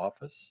my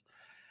office,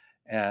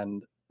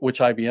 and which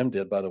IBM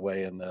did, by the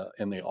way, in the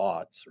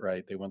aughts,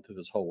 right? They went through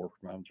this whole work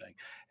from home thing,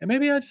 and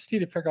maybe I just need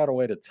to figure out a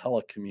way to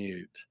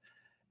telecommute,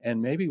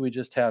 and maybe we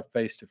just have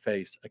face to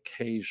face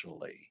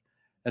occasionally,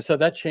 and so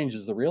that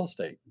changes the real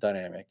estate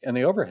dynamic and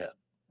the overhead,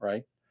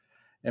 right?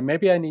 And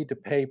maybe I need to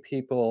pay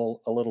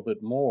people a little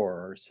bit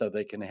more so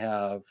they can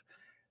have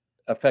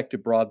effective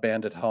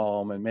broadband at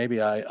home. And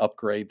maybe I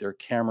upgrade their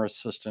camera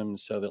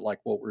systems so that, like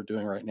what we're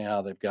doing right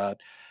now, they've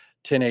got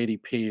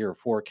 1080p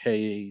or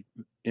 4K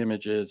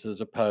images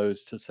as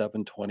opposed to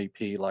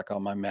 720p like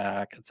on my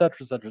Mac, et cetera,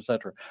 et cetera, et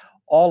cetera.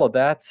 All of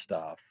that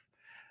stuff.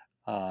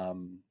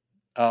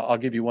 I'll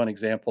give you one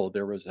example.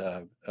 There was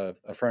a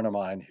friend of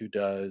mine who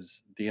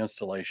does the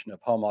installation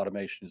of home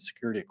automation and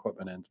security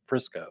equipment in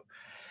Frisco,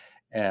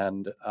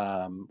 and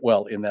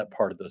in that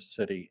part of the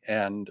city.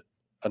 And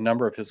a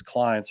number of his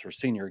clients are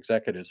senior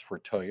executives for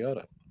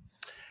Toyota.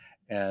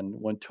 And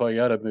when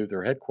Toyota moved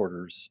their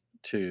headquarters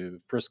to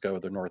Frisco,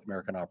 their North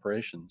American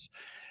operations,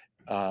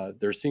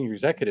 their senior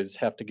executives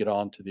have to get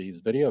on to these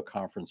video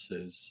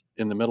conferences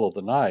in the middle of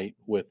the night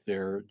with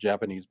their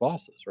Japanese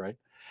bosses, right?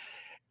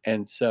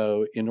 And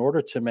so in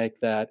order to make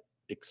that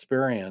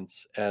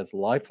experience as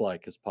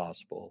lifelike as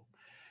possible,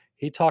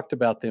 he talked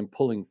about them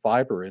pulling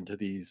fiber into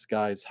these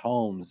guys'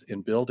 homes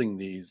and building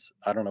these,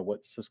 I don't know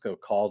what Cisco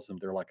calls them,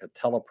 they're like a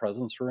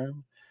telepresence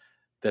room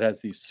that has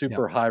these Yep.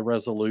 super high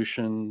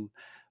resolution,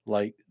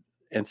 like,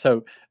 and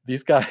so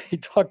these guys, he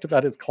talked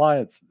about his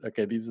clients.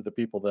 Okay, these are the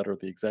people that are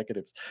the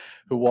executives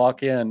who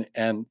walk in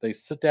and they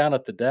sit down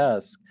at the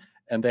desk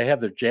and they have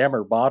their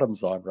jammer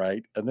bottoms on,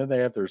 right? And then they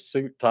have their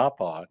suit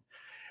top on.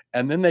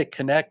 And then they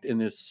connect in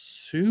this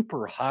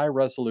super high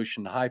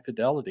resolution, high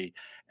fidelity.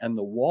 And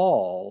the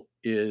wall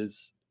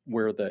is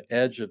where the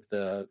edge of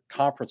the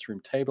conference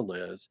room table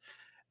is,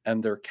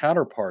 and their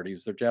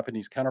counterparties, their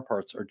Japanese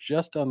counterparts, are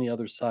just on the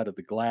other side of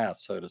the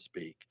glass, so to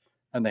speak,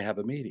 and they have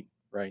a meeting.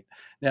 Right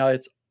now,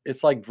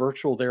 it's like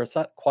virtual there. It's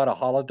not quite a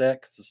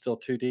holodeck because it's still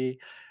 2D,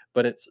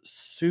 but it's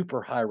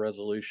super high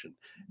resolution.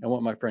 And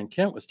what my friend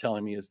Kent was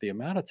telling me is the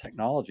amount of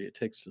technology it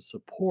takes to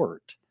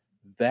support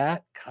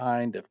that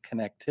kind of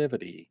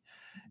connectivity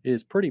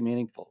is pretty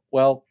meaningful.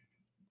 Well,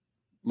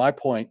 my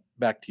point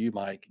back to you,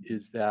 Mike,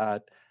 is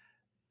that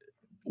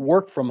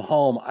work from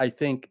home, I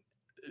think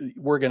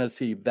we're going to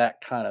see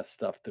that kind of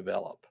stuff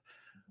develop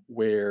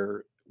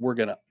where we're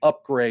going to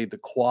upgrade the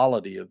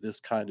quality of this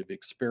kind of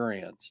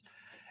experience.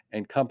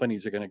 And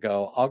companies are going to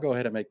go, I'll go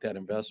ahead and make that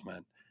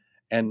investment.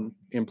 And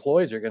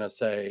employees are going to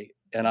say,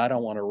 and I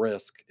don't want to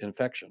risk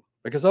infection.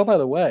 Because, oh, by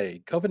the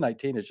way,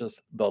 COVID-19 is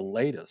just the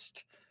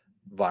latest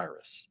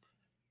virus.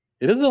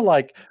 It isn't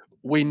like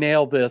we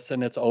nailed this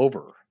and it's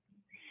over.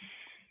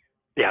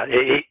 Yeah,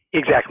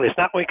 exactly. It's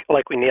not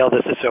like we nailed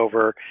this, it's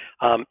over.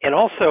 And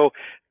also,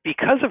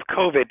 because of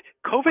COVID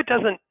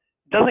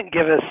doesn't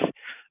give us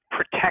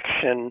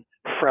protection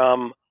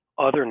from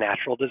other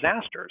natural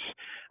disasters.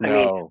 I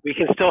mean, No. we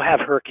can still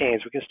have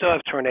hurricanes, we can still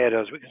have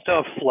tornadoes, we can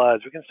still have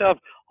floods, we can still have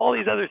all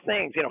these other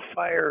things,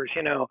 fires,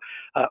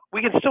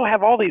 we can still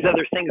have all these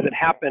other things that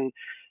happen.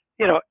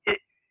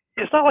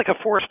 It's not like a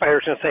forest fire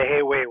is going to say,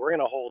 "Hey, wait, we're going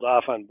to hold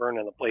off on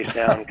burning the place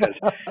down because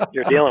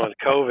you're dealing with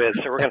COVID,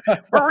 so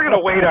we're going to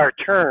wait our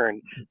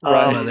turn."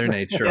 Right. Mother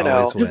Nature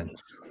always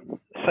wins.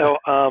 So,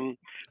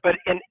 but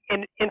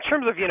in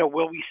terms of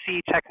will we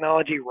see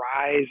technology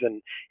rise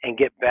and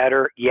get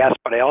better? Yes,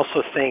 but I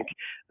also think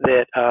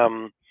that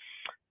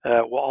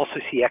we'll also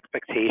see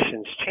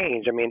expectations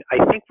change. I mean,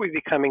 I think we're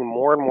becoming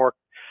more and more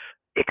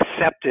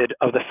accepted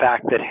of the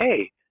fact that,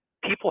 hey,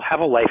 people have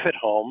a life at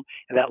home,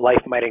 and that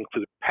life might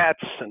include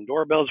pets and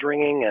doorbells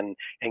ringing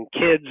and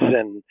kids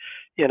and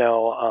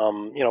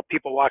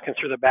people walking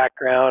through the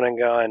background and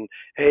going,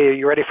 "Hey, are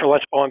you ready for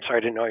lunch? Oh, I'm sorry, I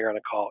didn't know you're on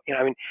a call."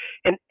 I mean,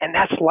 and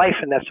that's life,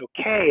 and that's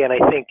okay. And I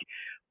think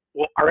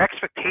our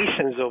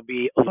expectations will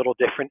be a little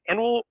different, and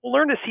we'll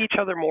learn to see each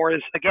other more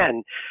as,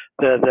 again,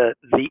 the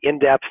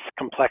in-depth,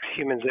 complex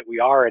humans that we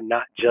are, and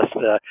not just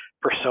the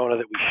persona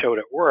that we showed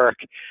at work.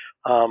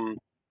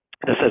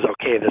 That says,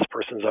 okay, this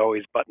person's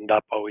always buttoned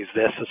up, always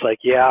this. It's like,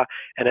 yeah,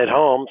 and at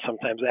home,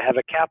 sometimes they have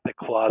a cat that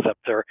claws up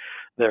their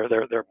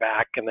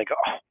back, and they go,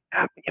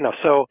 oh,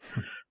 So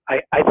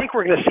I think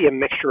we're going to see a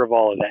mixture of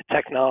all of that.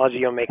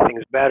 Technology will make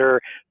things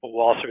better, but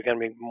we're also going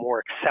to be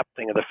more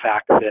accepting of the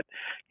fact that,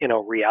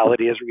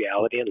 reality is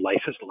reality and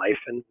life is life,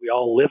 and we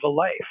all live a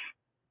life.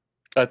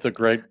 That's a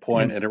great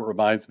point, and it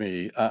reminds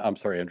me, I'm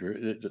sorry,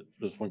 Andrew,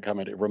 just one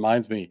comment. It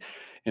reminds me,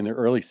 in the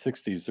early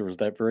 60s, there was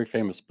that very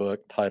famous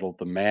book titled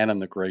The Man in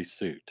the Gray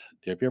Suit.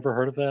 Have you ever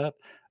heard of that?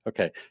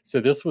 Okay, so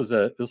this was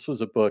a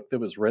book that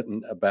was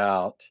written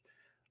about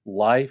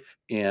life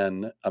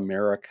in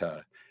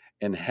America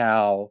and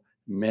how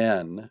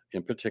men,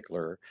 in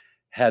particular,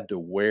 had to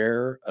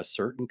wear a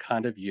certain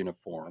kind of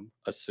uniform,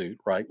 a suit,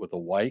 right, with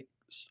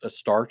a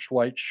starched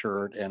white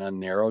shirt and a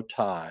narrow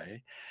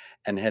tie,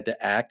 and had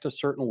to act a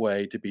certain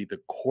way to be the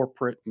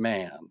corporate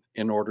man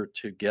in order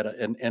to get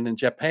and in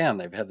Japan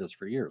they've had this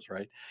for years,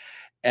 right?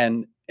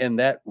 And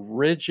that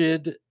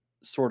rigid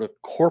sort of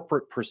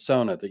corporate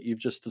persona that you've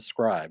just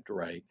described,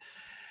 right?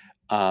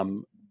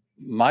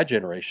 My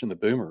generation, the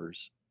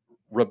boomers,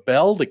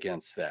 rebelled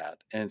against that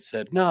and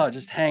said, no,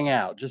 just hang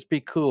out, just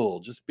be cool,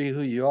 just be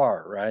who you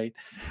are, right?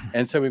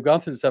 And so we've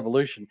gone through this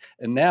evolution.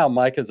 And now,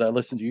 Mike, as I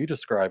listen to you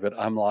describe it,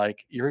 I'm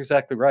like, you're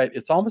exactly right.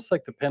 It's almost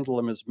like the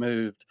pendulum has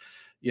moved,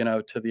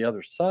 to the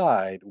other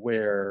side,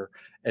 where,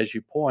 as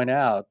you point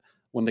out,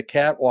 when the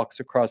cat walks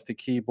across the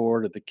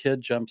keyboard or the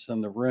kid jumps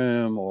in the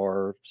room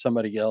or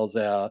somebody yells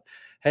out,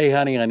 "Hey,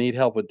 honey, I need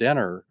help with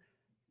dinner,"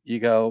 you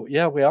go,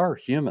 yeah, we are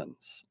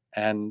humans.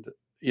 And,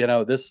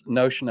 this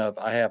notion of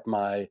I have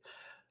my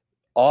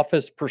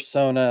office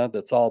persona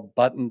that's all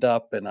buttoned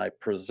up and I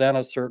present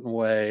a certain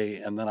way,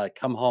 and then I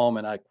come home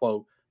and I,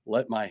 quote,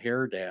 let my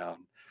hair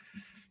down.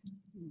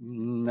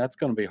 That's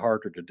going to be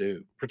harder to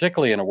do,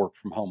 particularly in a work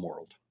from home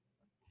world.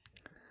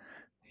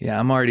 Yeah,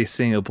 I'm already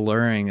seeing a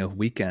blurring of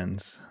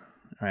weekends,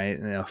 right?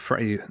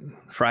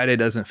 Friday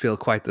doesn't feel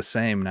quite the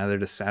same, neither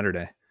does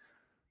Saturday.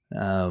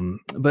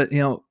 But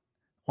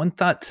one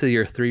thought to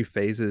your 3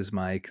 phases,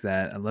 Mike,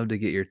 that I'd love to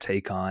get your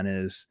take on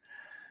is,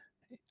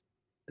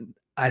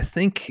 I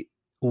think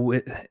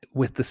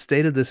with the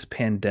state of this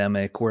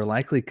pandemic, we're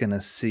likely going to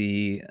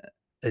see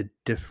a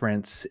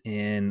difference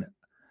in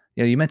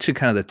You mentioned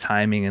kind of the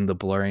timing and the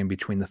blurring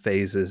between the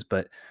phases,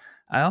 but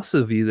I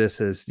also view this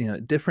as,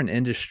 different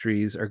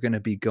industries are going to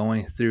be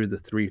going through the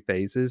three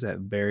phases at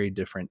very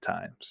different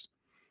times.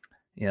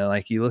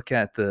 Like you look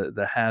at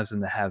the haves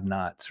and the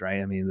have-nots,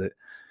 right? I mean,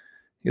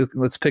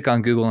 let's pick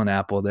on Google and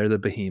Apple. They're the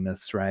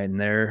behemoths, right?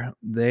 And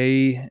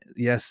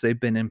yes, they've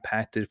been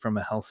impacted from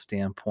a health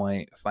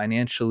standpoint.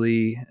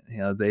 Financially,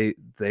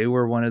 they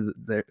were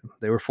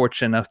they were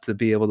fortunate enough to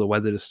be able to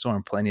weather the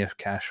storm. Plenty of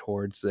cash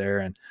hoards there,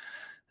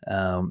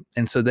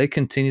 and so they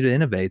continue to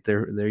innovate.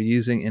 They're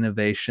using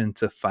innovation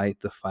to fight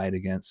the fight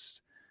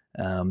against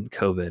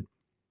COVID.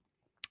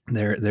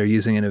 They're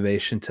using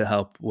innovation to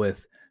help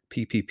with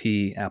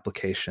PPP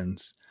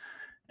applications.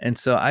 And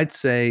so I'd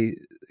say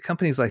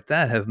companies like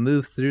that have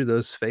moved through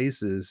those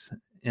phases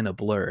in a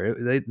blur.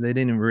 They didn't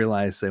even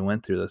realize they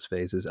went through those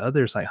phases.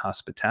 Others like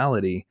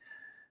hospitality,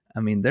 I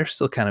mean, they're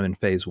still kind of in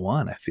phase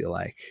one, I feel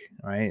like,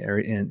 right? Or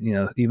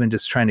even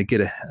just trying to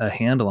get a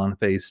handle on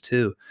phase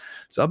two.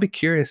 So I'll be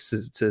curious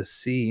to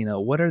see,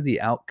 what are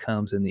the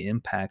outcomes and the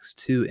impacts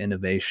to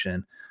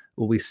innovation?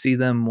 Will we see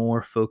them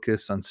more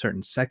focused on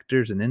certain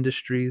sectors and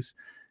industries,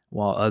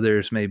 while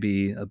others may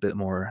be a bit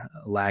more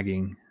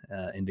lagging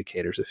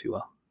indicators, if you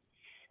will?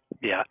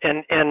 Yeah,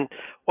 and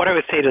what I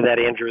would say to that,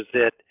 Andrew, is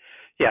that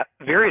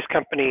various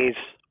companies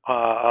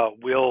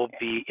will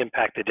be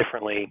impacted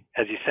differently,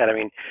 as you said. I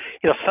mean,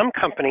 some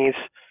companies,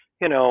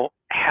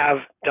 have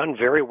done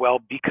very well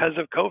because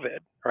of COVID,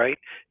 right?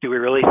 Do we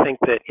really think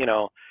that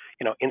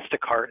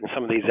Instacart and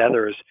some of these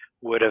others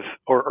would have,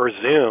 or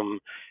Zoom,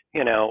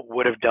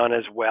 would have done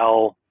as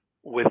well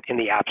in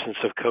the absence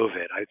of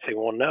COVID? I'd say,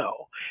 well, no.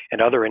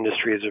 And other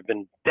industries have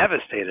been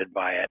devastated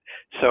by it.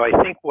 So I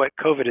think what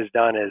COVID has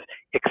done is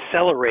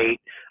accelerate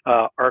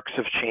arcs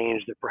of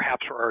change that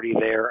perhaps were already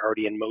there,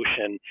 already in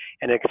motion,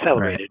 and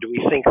accelerated. Right. Do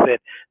we think that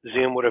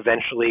Zoom would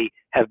eventually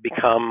have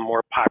become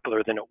more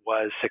popular than it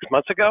was 6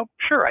 months ago?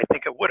 Sure, I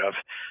think it would have.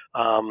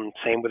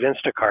 Same with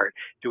Instacart.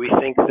 Do we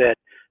think that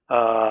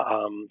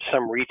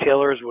some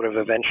retailers would have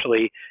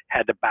eventually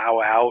had to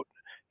bow out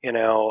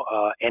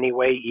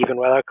anyway, even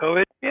without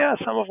COVID? Yeah,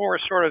 some of them were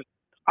sort of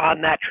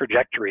on that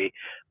trajectory.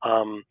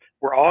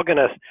 We're all going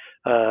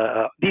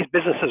to, these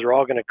businesses are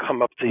all going to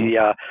come up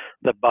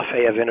the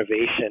buffet of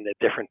innovation at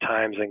different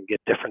times and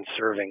get different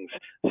servings,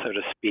 so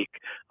to speak.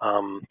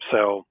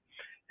 So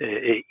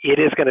it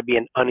is going to be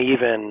an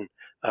uneven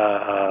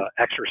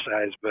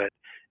exercise, but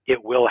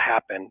it will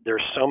happen.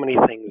 There's so many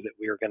things that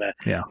we are going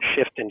to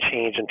shift and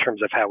change in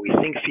terms of how we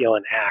think, feel,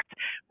 and act.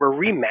 We're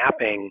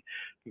remapping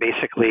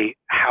basically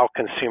how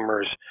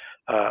consumers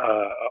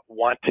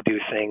want to do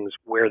things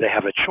where they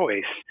have a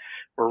choice.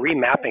 We're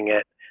remapping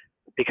it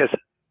because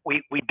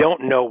we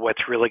don't know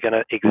what's really going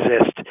to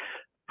exist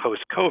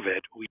post-COVID.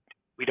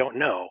 We don't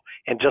know.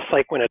 And just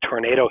like when a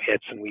tornado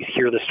hits and we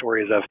hear the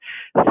stories of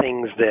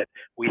things that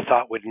we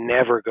thought would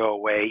never go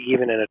away,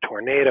 even in a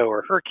tornado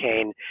or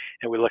hurricane,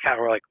 and we look out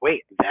and we're like,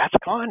 wait, that's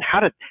gone? How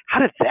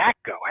did that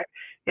go?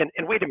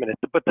 And wait a minute,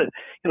 but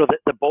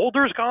the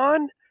boulder's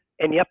gone,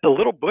 and yet the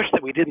little bush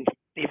that we didn't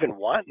even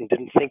want and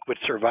didn't think would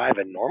survive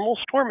a normal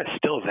storm is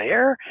still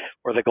there,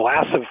 or the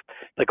glass of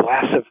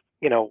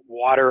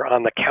water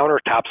on the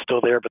countertop's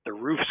still there, but the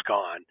roof's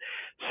gone.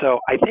 So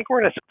I think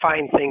we're going to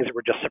find things that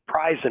we're just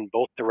surprised in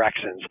both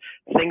directions,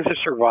 things that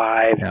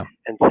survive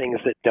and things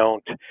that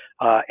don't,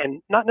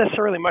 and not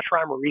necessarily much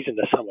rhyme or reason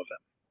to some of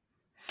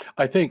them.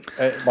 I think,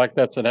 Mike,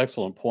 that's an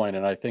excellent point.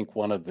 And I think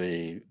one of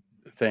the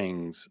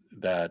things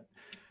that,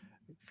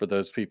 for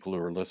those people who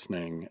are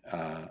listening,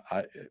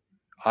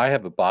 I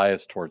have a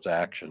bias towards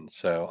action.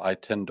 So I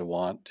tend to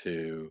want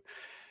to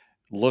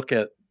look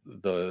at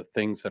the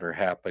things that are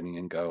happening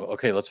and go,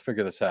 okay, let's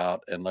figure this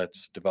out and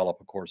let's develop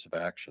a course of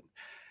action.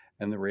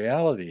 And the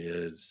reality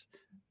is,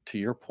 to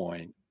your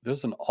point,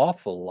 there's an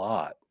awful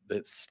lot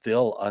that's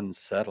still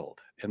unsettled.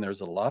 And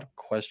there's a lot of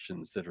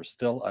questions that are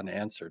still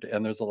unanswered.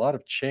 And there's a lot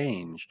of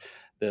change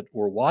that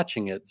we're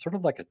watching it sort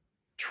of like a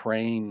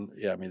train.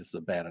 Yeah, I mean, this is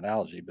a bad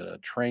analogy, but a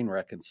train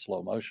wreck in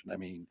slow motion. I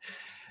mean,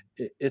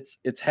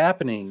 it's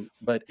happening,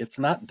 but it's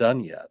not done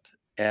yet.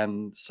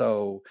 And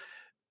so,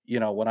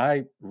 when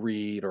I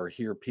read or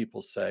hear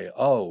people say,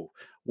 oh,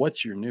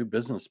 what's your new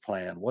business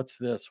plan? What's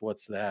this?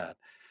 What's that?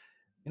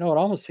 It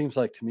almost seems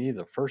like to me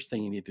the first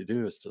thing you need to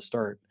do is to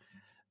start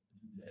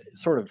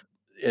sort of,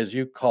 as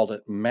you called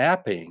it,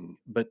 mapping,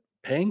 but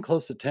paying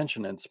close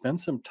attention and spend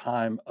some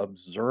time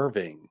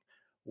observing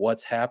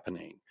what's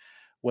happening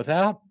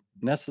without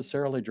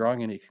necessarily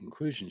drawing any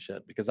conclusions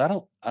yet, because I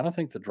don't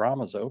think the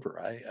drama's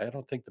over. I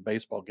don't think the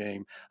baseball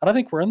game, I don't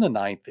think we're in the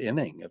ninth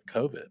inning of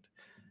COVID.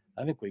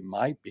 I think we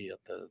might be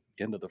at the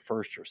end of the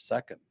first or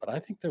second, but I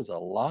think there's a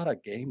lot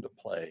of game to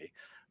play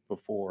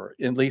before,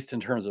 at least in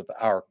terms of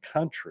our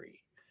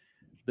country,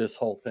 this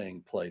whole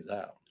thing plays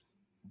out.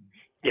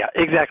 Yeah,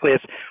 exactly.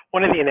 It's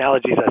one of the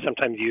analogies I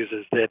sometimes use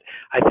is that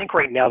I think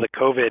right now the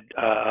COVID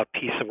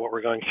piece of what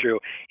we're going through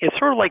is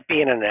sort of like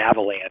being in an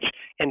avalanche.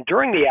 And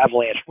during the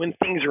avalanche, when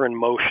things are in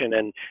motion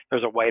and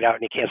there's a whiteout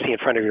and you can't see in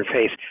front of your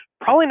face,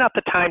 probably not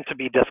the time to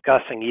be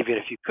discussing, even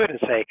if you could, and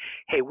say,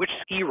 hey, which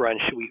ski run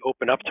should we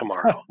open up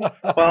tomorrow?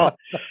 Well,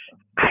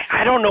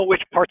 I don't know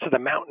which parts of the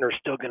mountain are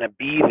still going to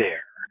be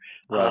there.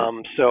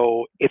 Right.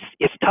 So it's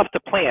tough to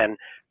plan.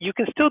 You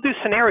can still do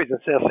scenarios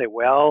and say,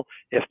 well,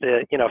 if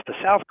the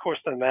south coast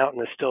of the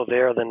mountain is still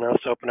there, then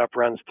let's open up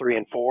runs 3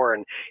 and 4,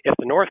 and if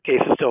the north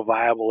case is still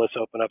viable, let's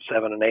open up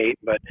 7 and 8.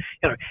 But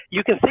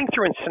you can think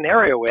through and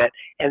scenario it,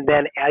 and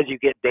then as you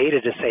get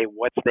data to say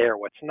what's there,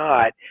 what's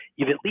not,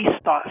 you've at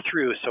least thought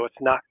through, so it's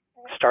not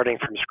starting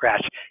from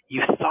scratch.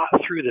 You thought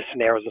through the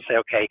scenarios and say,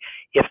 okay,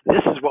 if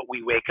this is what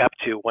we wake up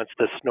to once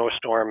the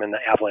snowstorm and the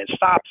avalanche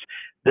stops,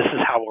 this is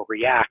how we'll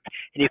react.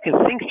 And you can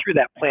think through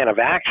that plan of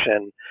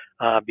action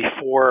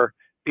before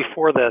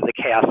the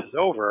chaos is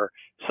over,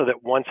 so that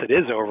once it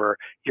is over,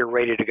 you're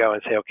ready to go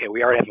and say, okay,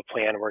 we already have a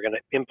plan. We're going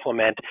to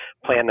implement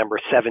plan number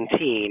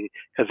 17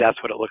 because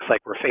that's what it looks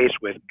like we're faced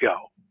with. Go.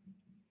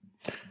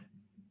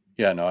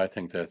 Yeah, no, I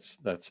think that's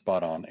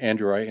spot on.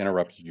 Andrew, I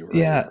interrupted you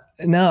earlier. Yeah,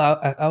 no,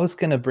 I was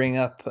going to bring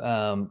up,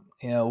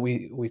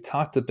 we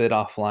talked a bit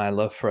offline. I'd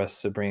love for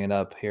us to bring it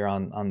up here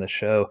on the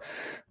show,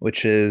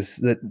 which is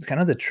the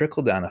kind of the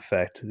trickle down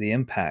effect, the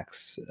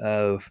impacts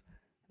of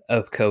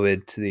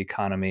COVID to the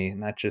economy,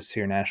 not just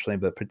here nationally,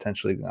 but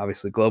potentially,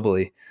 obviously,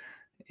 globally.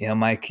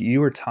 Mike, you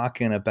were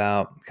talking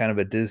about kind of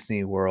a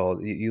Disney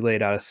World. You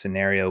laid out a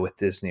scenario with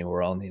Disney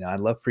World. I'd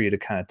love for you to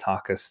kind of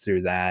talk us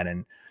through that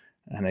and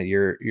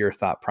your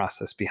thought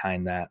process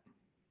behind that.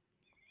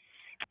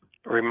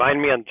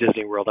 Remind me on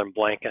Disney World. I'm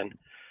blanking.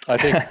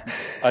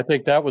 I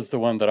think that was the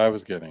one that I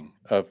was giving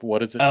of what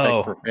does it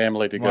take for a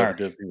family to Mark,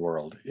 go to Disney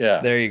World?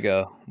 Yeah, there you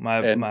go. My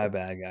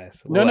bad,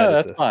 guys. No,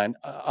 that's fine.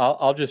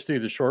 I'll just do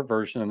the short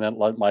version and then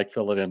let Mike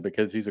fill it in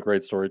because he's a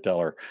great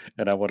storyteller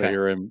and I want to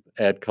hear him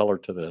add color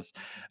to this.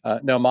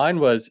 No, mine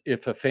was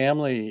if a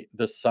family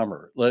this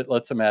summer.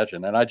 Let's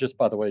imagine, and I just,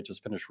 by the way,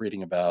 just finished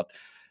reading about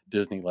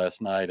Disney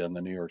last night on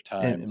the New York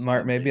Times. And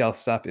Mark, maybe I'll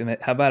stop you.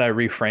 How about I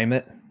reframe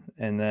it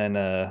and then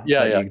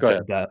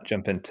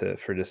jump into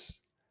for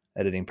just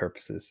editing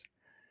purposes.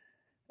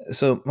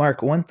 So,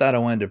 Mark, one thought I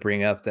wanted to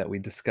bring up that we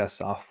discussed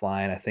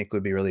offline, I think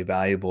would be really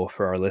valuable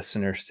for our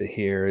listeners to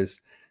hear is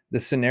the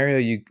scenario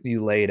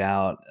you laid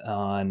out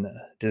on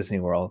Disney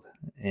World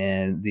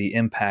and the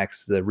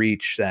impacts, the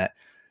reach that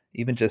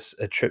even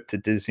just a trip to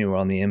Disney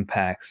World and the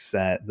impacts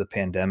that the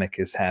pandemic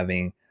is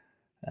having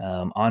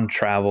on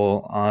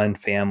travel, on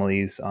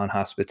families, on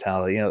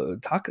hospitality.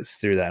 Talk us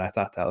through that. I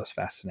thought that was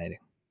fascinating.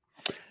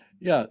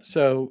 Yeah.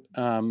 So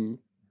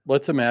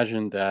let's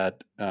imagine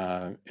that,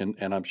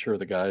 and I'm sure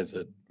the guys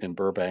in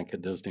Burbank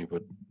at Disney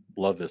would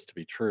love this to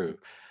be true.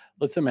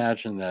 Let's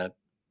imagine that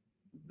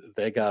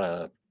they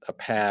got a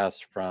pass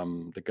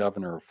from the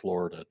governor of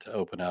Florida to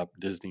open up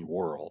Disney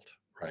World,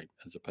 right,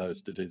 as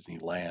opposed to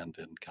Disneyland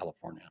in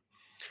California.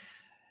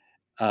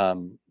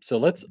 So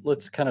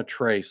let's kind of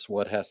trace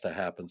what has to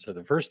happen. So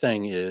the first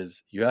thing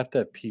is you have to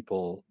have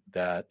people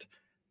that,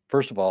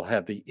 first of all,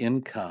 have the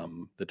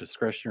income, the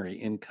discretionary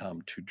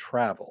income to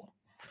travel,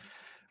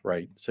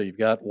 right? So you've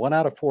got 1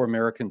 out of 4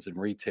 Americans in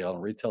retail,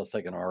 and retail's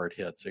taking a hard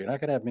hit. So you're not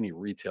going to have many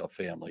retail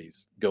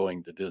families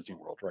going to Disney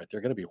World, right?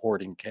 They're going to be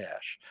hoarding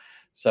cash.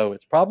 So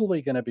it's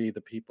probably going to be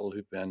the people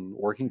who've been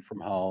working from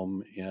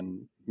home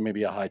in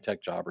maybe a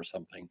high-tech job or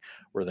something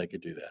where they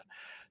could do that.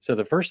 So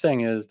the first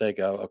thing is they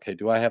go, okay,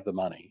 do I have the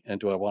money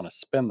and do I want to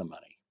spend the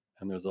money?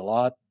 And there's a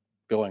lot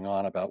going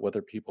on about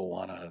whether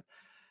people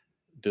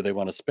do they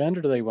want to spend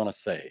or do they want to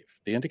save?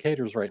 The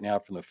indicators right now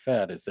from the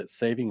Fed is that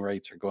saving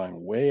rates are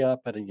going way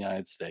up in the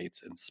United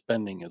States and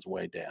spending is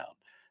way down.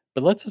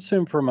 But let's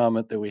assume for a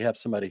moment that we have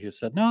somebody who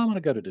said, no, I'm going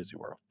to go to Disney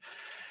World.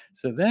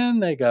 So then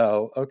they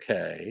go,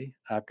 okay,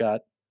 I've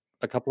got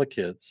a couple of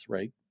kids,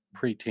 right?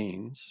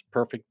 Preteens,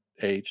 perfect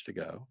age to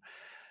go.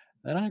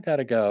 Then I got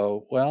to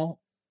go,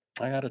 well,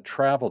 I got to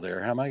travel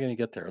there. How am I going to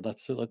get there?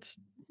 Let's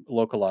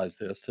localize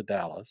this to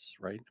Dallas,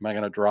 right? Am I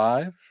going to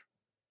drive?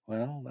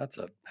 Well, that's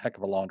a heck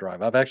of a long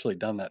drive. I've actually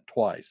done that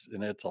twice,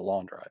 and it's a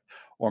long drive.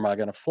 Or am I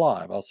going to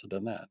fly? I've also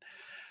done that.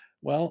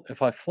 Well,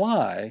 if I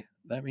fly,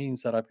 that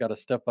means that I've got to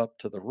step up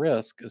to the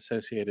risk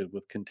associated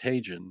with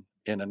contagion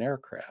in an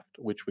aircraft,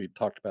 which we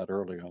talked about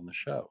earlier on the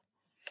show.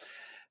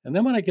 And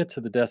then when I get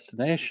to the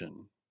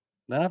destination,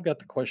 then I've got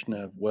the question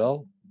of,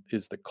 well,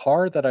 is the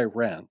car that I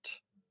rent,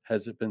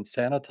 has it been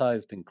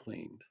sanitized and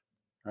cleaned,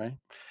 right?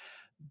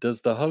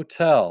 Does the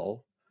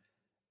hotel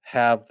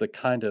have the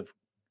kind of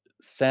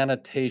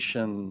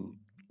sanitation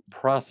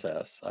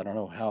process, I don't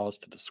know how else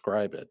to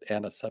describe it,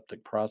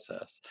 antiseptic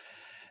process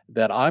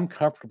that I'm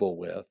comfortable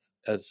with?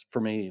 As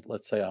for me,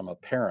 let's say I'm a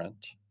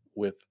parent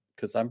with,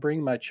 because I'm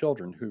bringing my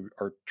children who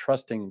are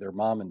trusting their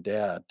mom and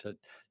dad to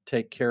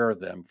take care of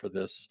them for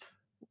this,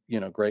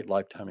 great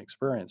lifetime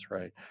experience,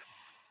 right?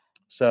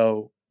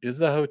 So is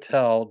the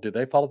hotel, do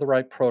they follow the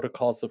right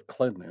protocols of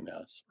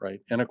cleanliness,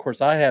 right? And of course,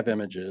 I have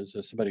images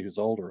as somebody who's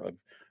older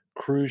of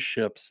cruise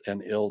ships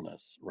and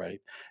illness,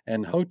 right?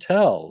 And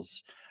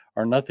hotels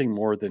are nothing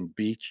more than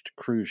beached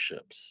cruise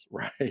ships,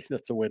 right?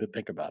 That's a way to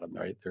think about them,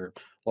 right? They're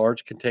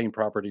large contained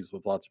properties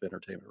with lots of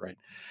entertainment, right?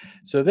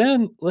 So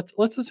then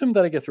let's assume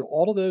that I get through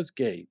all of those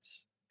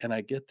gates and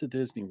I get to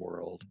Disney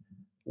World.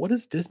 What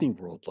does Disney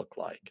World look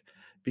like?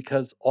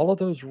 Because all of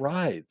those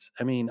rides,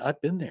 I mean,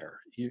 I've been there.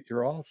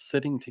 You're all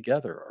sitting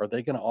together. Are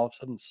they going to all of a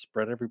sudden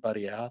spread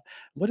everybody out?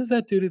 What does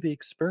that do to the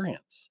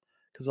experience?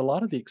 Because a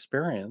lot of the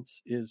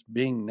experience is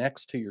being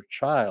next to your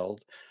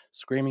child,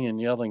 screaming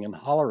and yelling and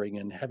hollering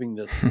and having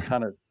this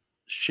kind of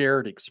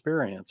shared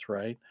experience,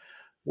 right?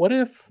 What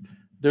if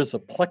there's a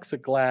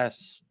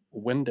plexiglass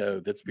window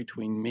that's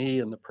between me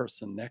and the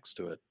person next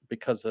to it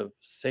because of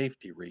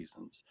safety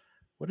reasons?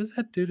 What does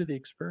that do to the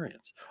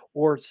experience?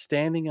 Or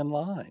standing in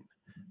line,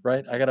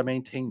 right? I got to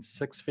maintain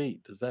 6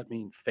 feet. Does that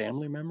mean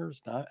family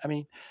members? Not, I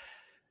mean,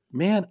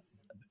 man,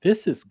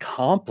 this is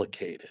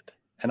complicated.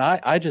 And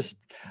I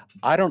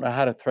don't know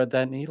how to thread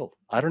that needle.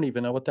 I don't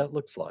even know what that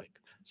looks like.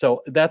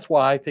 So that's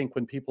why I think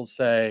when people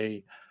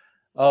say,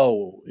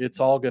 oh,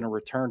 it's all going to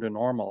return to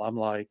normal, I'm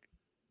like,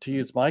 to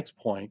use Mike's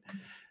point,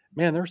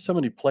 man, there's so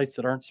many plates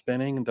that aren't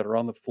spinning that are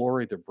on the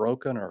floor, either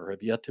broken or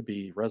have yet to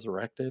be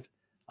resurrected.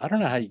 I don't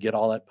know how you get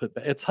all that put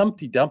back. It's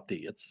Humpty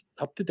Dumpty. It's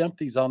Humpty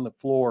Dumpty's on the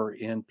floor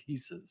in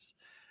pieces.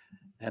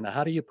 And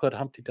how do you put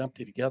Humpty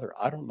Dumpty together?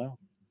 I don't know.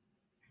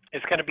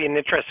 It's going to be an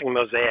interesting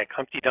mosaic.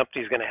 Humpty Dumpty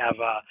is going to have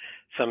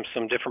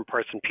some different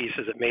parts and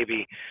pieces that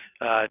maybe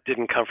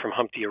didn't come from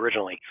Humpty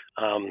originally,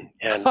 and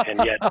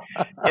yet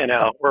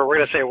we're going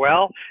to say,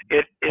 well,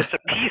 it's a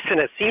piece and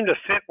it seemed to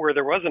fit where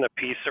there wasn't a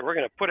piece, so we're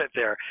going to put it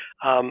there.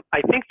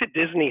 I think the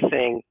Disney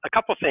thing, a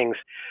couple things.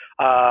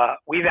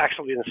 We've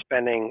actually been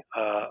spending,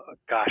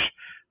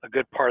 a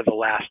good part of the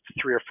last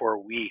 3 or 4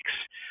 weeks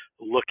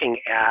looking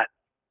at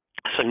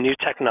some new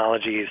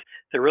technologies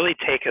that really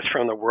take us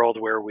from the world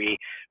where we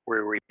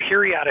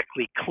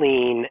periodically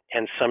clean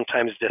and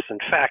sometimes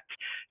disinfect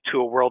to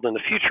a world in the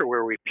future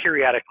where we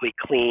periodically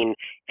clean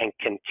and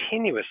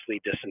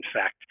continuously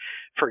disinfect.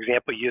 For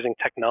example, using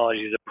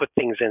technology to put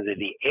things into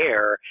the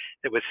air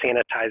that would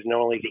sanitize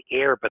not only the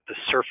air but the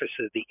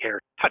surfaces the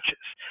air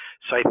touches.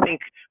 So I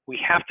think we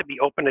have to be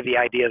open to the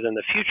ideas in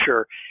the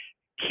future.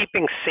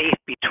 Keeping safe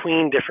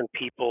between different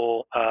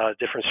people,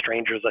 different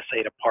strangers, let's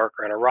say at a park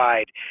or on a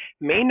ride,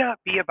 may not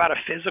be about a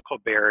physical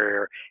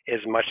barrier as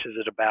much as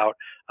it's about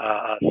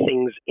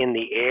things in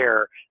the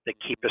air that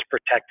keep us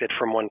protected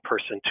from one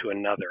person to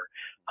another.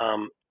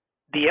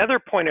 The other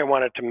point I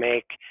wanted to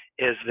make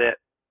is that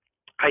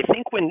I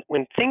think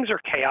when things are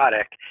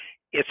chaotic,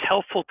 it's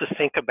helpful to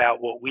think about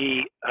what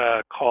we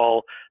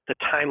call the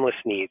timeless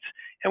needs.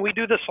 And we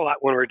do this a lot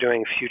when we're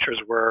doing futures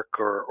work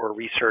or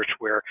research,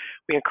 where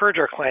we encourage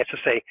our clients to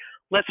say,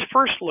 let's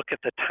first look at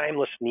the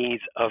timeless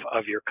needs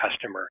of your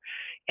customer.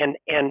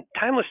 And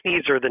timeless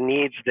needs are the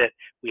needs that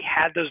we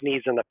had those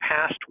needs in the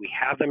past, we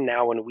have them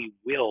now, and we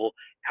will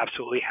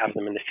absolutely have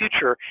them in the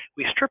future.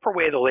 We strip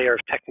away the layer of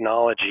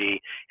technology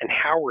and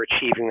how we're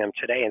achieving them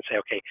today and say,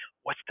 okay,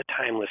 what's the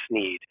timeless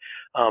need?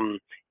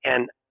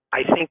 And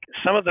I think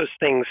some of those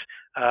things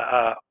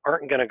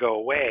aren't going to go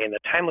away. And the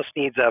timeless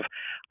needs of,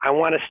 I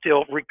want to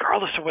still,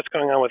 regardless of what's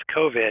going on with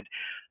COVID,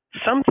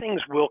 some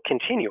things will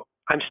continue.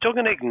 I'm still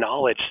going to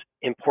acknowledge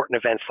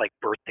important events like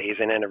birthdays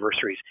and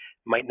anniversaries.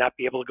 Might not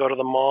be able to go to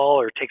the mall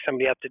or take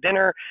somebody out to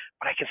dinner,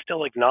 but I can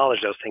still acknowledge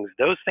those things.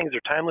 Those things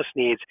are timeless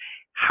needs.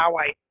 How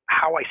I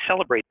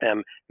celebrate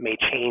them may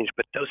change,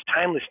 but those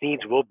timeless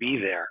needs will be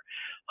there.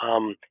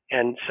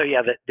 And so,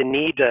 yeah, the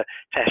need to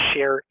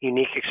share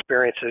unique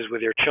experiences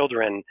with your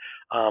children,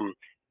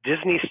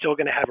 Disney's still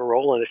going to have a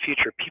role in the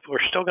future. People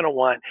are still going to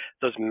want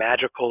those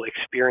magical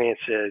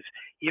experiences,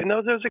 even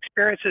though those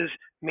experiences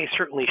may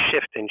certainly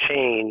shift and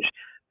change,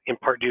 in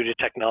part due to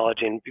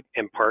technology and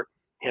in part,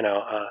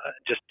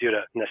 just due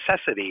to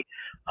necessity.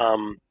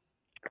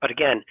 But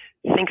again,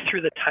 think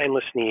through the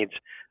timeless needs.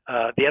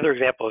 The other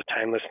example of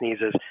timeless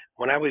needs is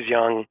when I was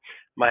young,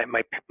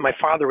 my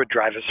father would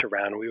drive us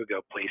around. We would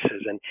go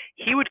places, and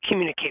he would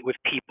communicate with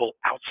people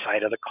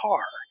outside of the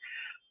car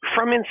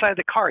from inside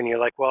the car. And you're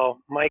like, well,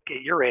 Mike,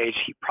 at your age,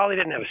 he probably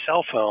didn't have a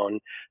cell phone.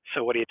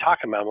 So what are you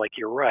talking about? I'm like,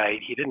 you're right.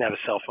 He didn't have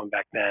a cell phone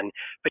back then,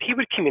 but he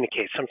would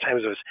communicate.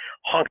 Sometimes it was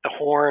honk the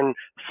horn,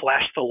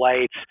 flash the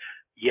lights,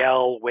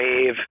 yell,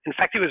 wave. In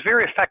fact, he was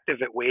very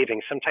effective at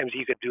waving. Sometimes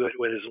he could do it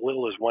with as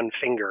little as one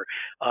finger,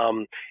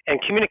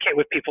 and communicate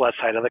with people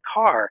outside of the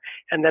car.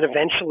 And then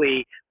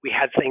eventually we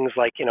had things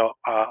like,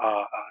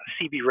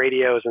 CB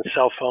radios and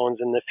cell phones.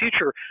 In the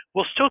future,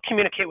 we'll still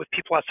communicate with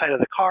people outside of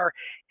the car,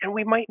 and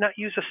we might not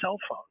use a cell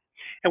phone.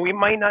 And we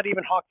might not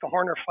even honk the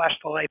horn or flash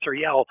the lights or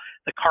yell.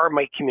 The car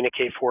might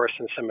communicate for us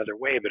in some other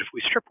way. But if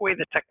we strip away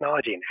the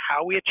technology and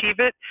how we achieve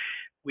it,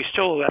 we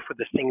still are left with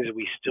the things that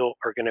we still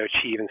are going to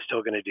achieve and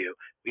still going to do.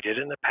 We did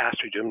it in the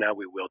past, we do them now,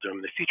 we will do them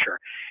in the future.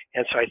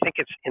 And so I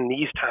think it's in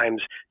these times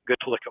good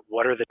to look at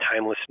what are the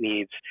timeless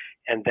needs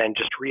and then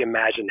just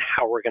reimagine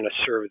how we're going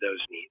to serve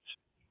those needs.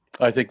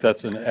 I think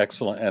that's an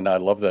excellent, and I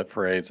love that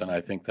phrase, and I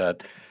think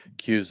that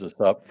cues us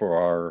up for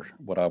our,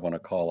 what I want to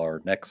call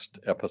our next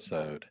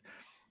episode,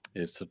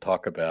 is to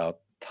talk about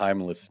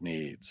timeless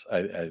needs.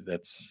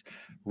 That's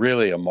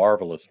really a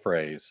marvelous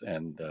phrase,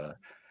 and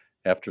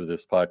after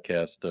this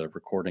podcast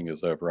recording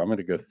is over, I'm going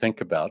to go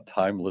think about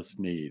timeless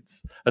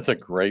needs. That's a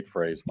great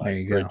phrase, There Mike.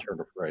 you Great go. turn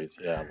of phrase.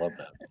 Yeah, I love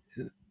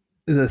that.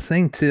 The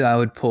thing too, I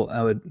would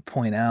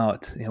point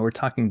out, we're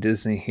talking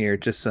Disney here.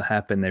 It just so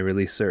happened they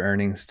released their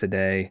earnings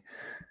today.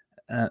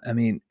 I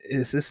mean,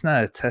 is this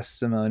not a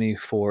testimony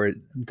for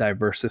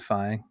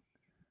diversifying?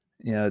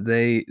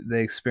 They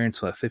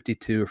experienced what,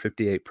 52 or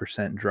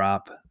 58%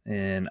 drop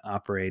in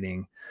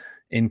operating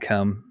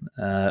income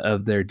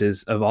of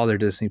all their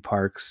Disney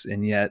parks,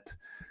 and yet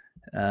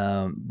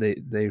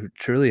they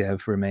truly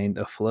have remained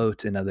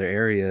afloat in other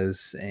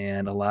areas.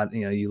 And a lot,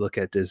 you look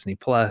at Disney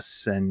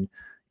Plus, and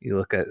you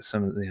look at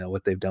some of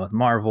what they've done with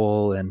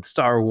Marvel and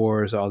Star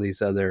Wars, all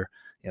these other,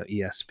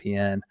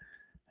 ESPN.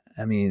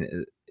 I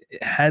mean,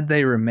 had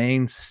they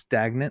remained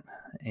stagnant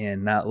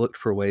and not looked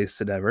for ways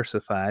to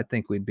diversify, I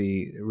think we'd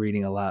be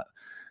reading a lot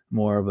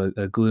more of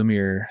a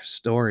gloomier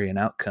story and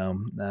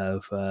outcome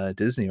of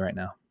Disney right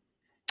now.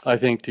 I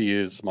think, to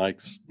use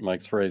Mike's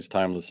phrase,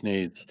 timeless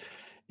needs,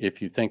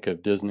 if you think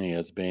of Disney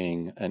as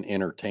being an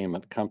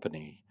entertainment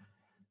company,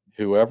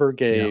 whoever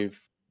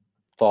gave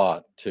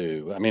thought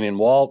to, I mean, and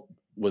Walt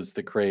was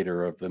the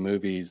creator of the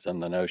movies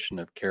and the notion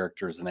of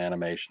characters and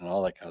animation and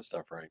all that kind of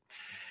stuff, right?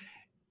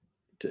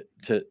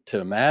 To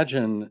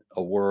imagine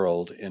a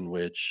world in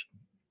which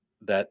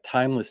that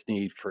timeless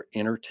need for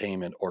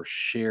entertainment or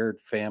shared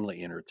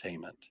family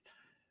entertainment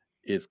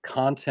is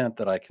content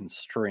that I can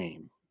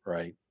stream,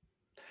 right?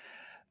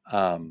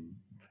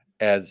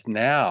 As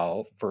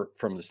now,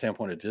 from the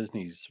standpoint of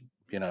Disney's,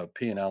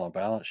 P&L and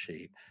balance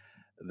sheet,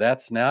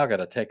 that's now got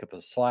to take up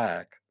the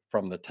slack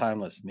from the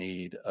timeless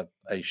need of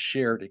a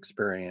shared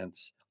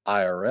experience,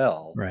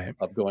 IRL, Right.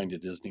 of going to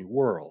Disney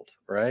World,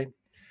 right?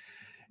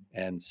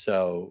 And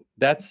so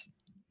that's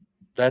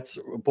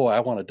boy, I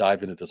want to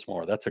dive into this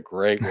more. That's a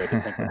great way to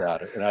think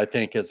about it. And I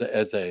think as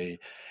a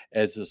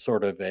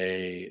sort of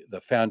the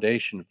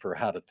foundation for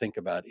how to think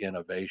about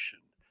innovation,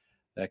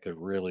 that could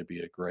really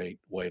be a great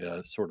way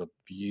to sort of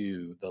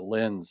view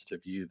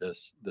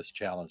this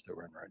challenge that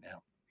we're in right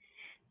now.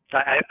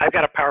 I've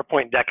got a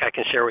PowerPoint deck I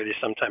can share with you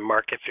sometime,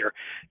 Mark, if you're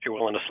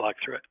willing to slog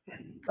through it.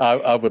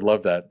 I would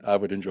love that. I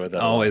would enjoy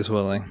that. Always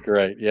willing.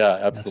 Great. Yeah,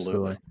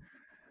 absolutely.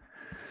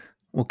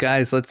 Well,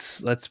 guys,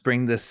 let's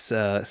bring this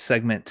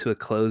segment to a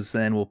close.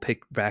 Then we'll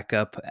pick back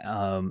up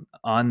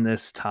on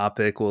this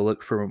topic. We'll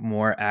look for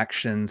more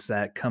actions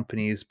that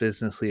companies,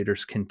 business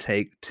leaders can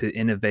take to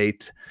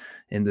innovate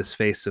in this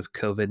face of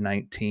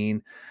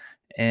COVID-19.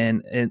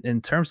 And in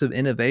terms of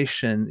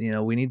innovation,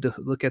 we need to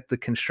look at the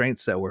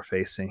constraints that we're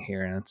facing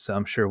here. And so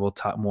I'm sure we'll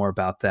talk more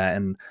about that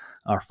in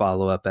our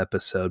follow-up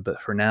episode. But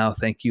for now,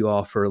 thank you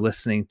all for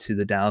listening to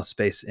the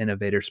Dallas-based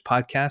Innovators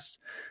Podcast.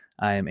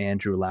 I am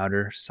Andrew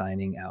Lauder,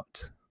 signing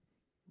out.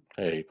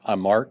 Hey, I'm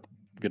Mark.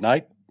 Good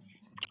night.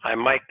 I'm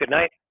Mike. Good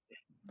night.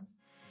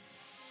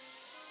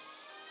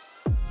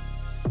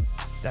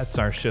 That's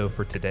our show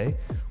for today.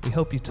 We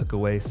hope you took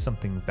away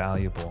something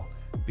valuable.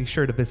 Be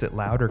sure to visit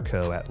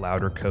Louderco at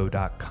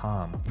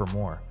louderco.com for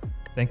more.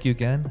 Thank you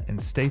again,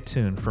 and stay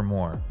tuned for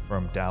more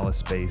from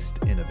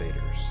Dallas-based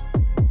Innovators.